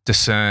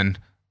discern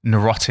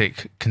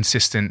neurotic,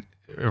 consistent,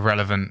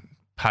 irrelevant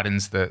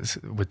patterns that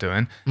we're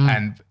doing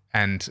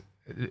and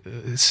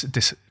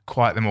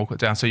quiet them all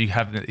down so you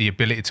have the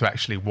ability to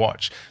actually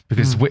watch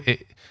because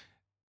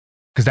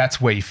that's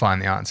where you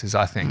find the answers,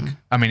 I think.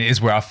 I mean, it is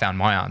where I found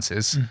my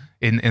answers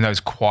in those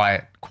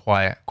quiet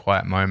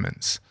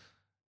moments.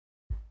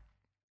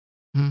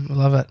 I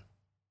love it.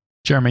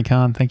 Jeremy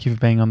Carne, thank you for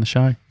being on the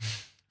show.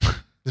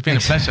 It's been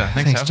a pleasure.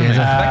 Thanks for having me.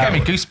 That gave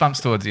me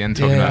goosebumps towards the end.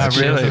 Talking about it.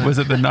 Really? Was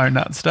it the no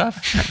nut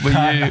stuff?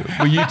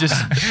 Were you just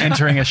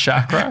entering a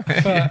chakra?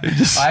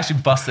 I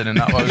actually busted in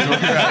that one.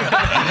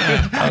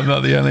 I'm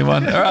not the only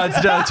one. All right, it's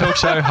the Daily Talk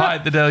Show. Hi,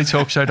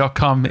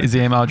 thedailytalkshow.com is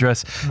the email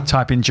address.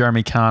 Type in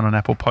Jeremy Carne on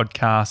Apple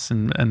Podcasts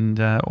and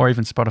or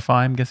even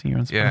Spotify. I'm guessing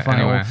you're on Spotify.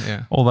 Yeah,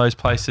 anyway, all those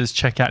places.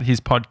 Check out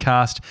his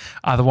podcast.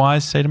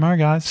 Otherwise, see you tomorrow,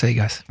 guys. See you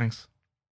guys. Thanks.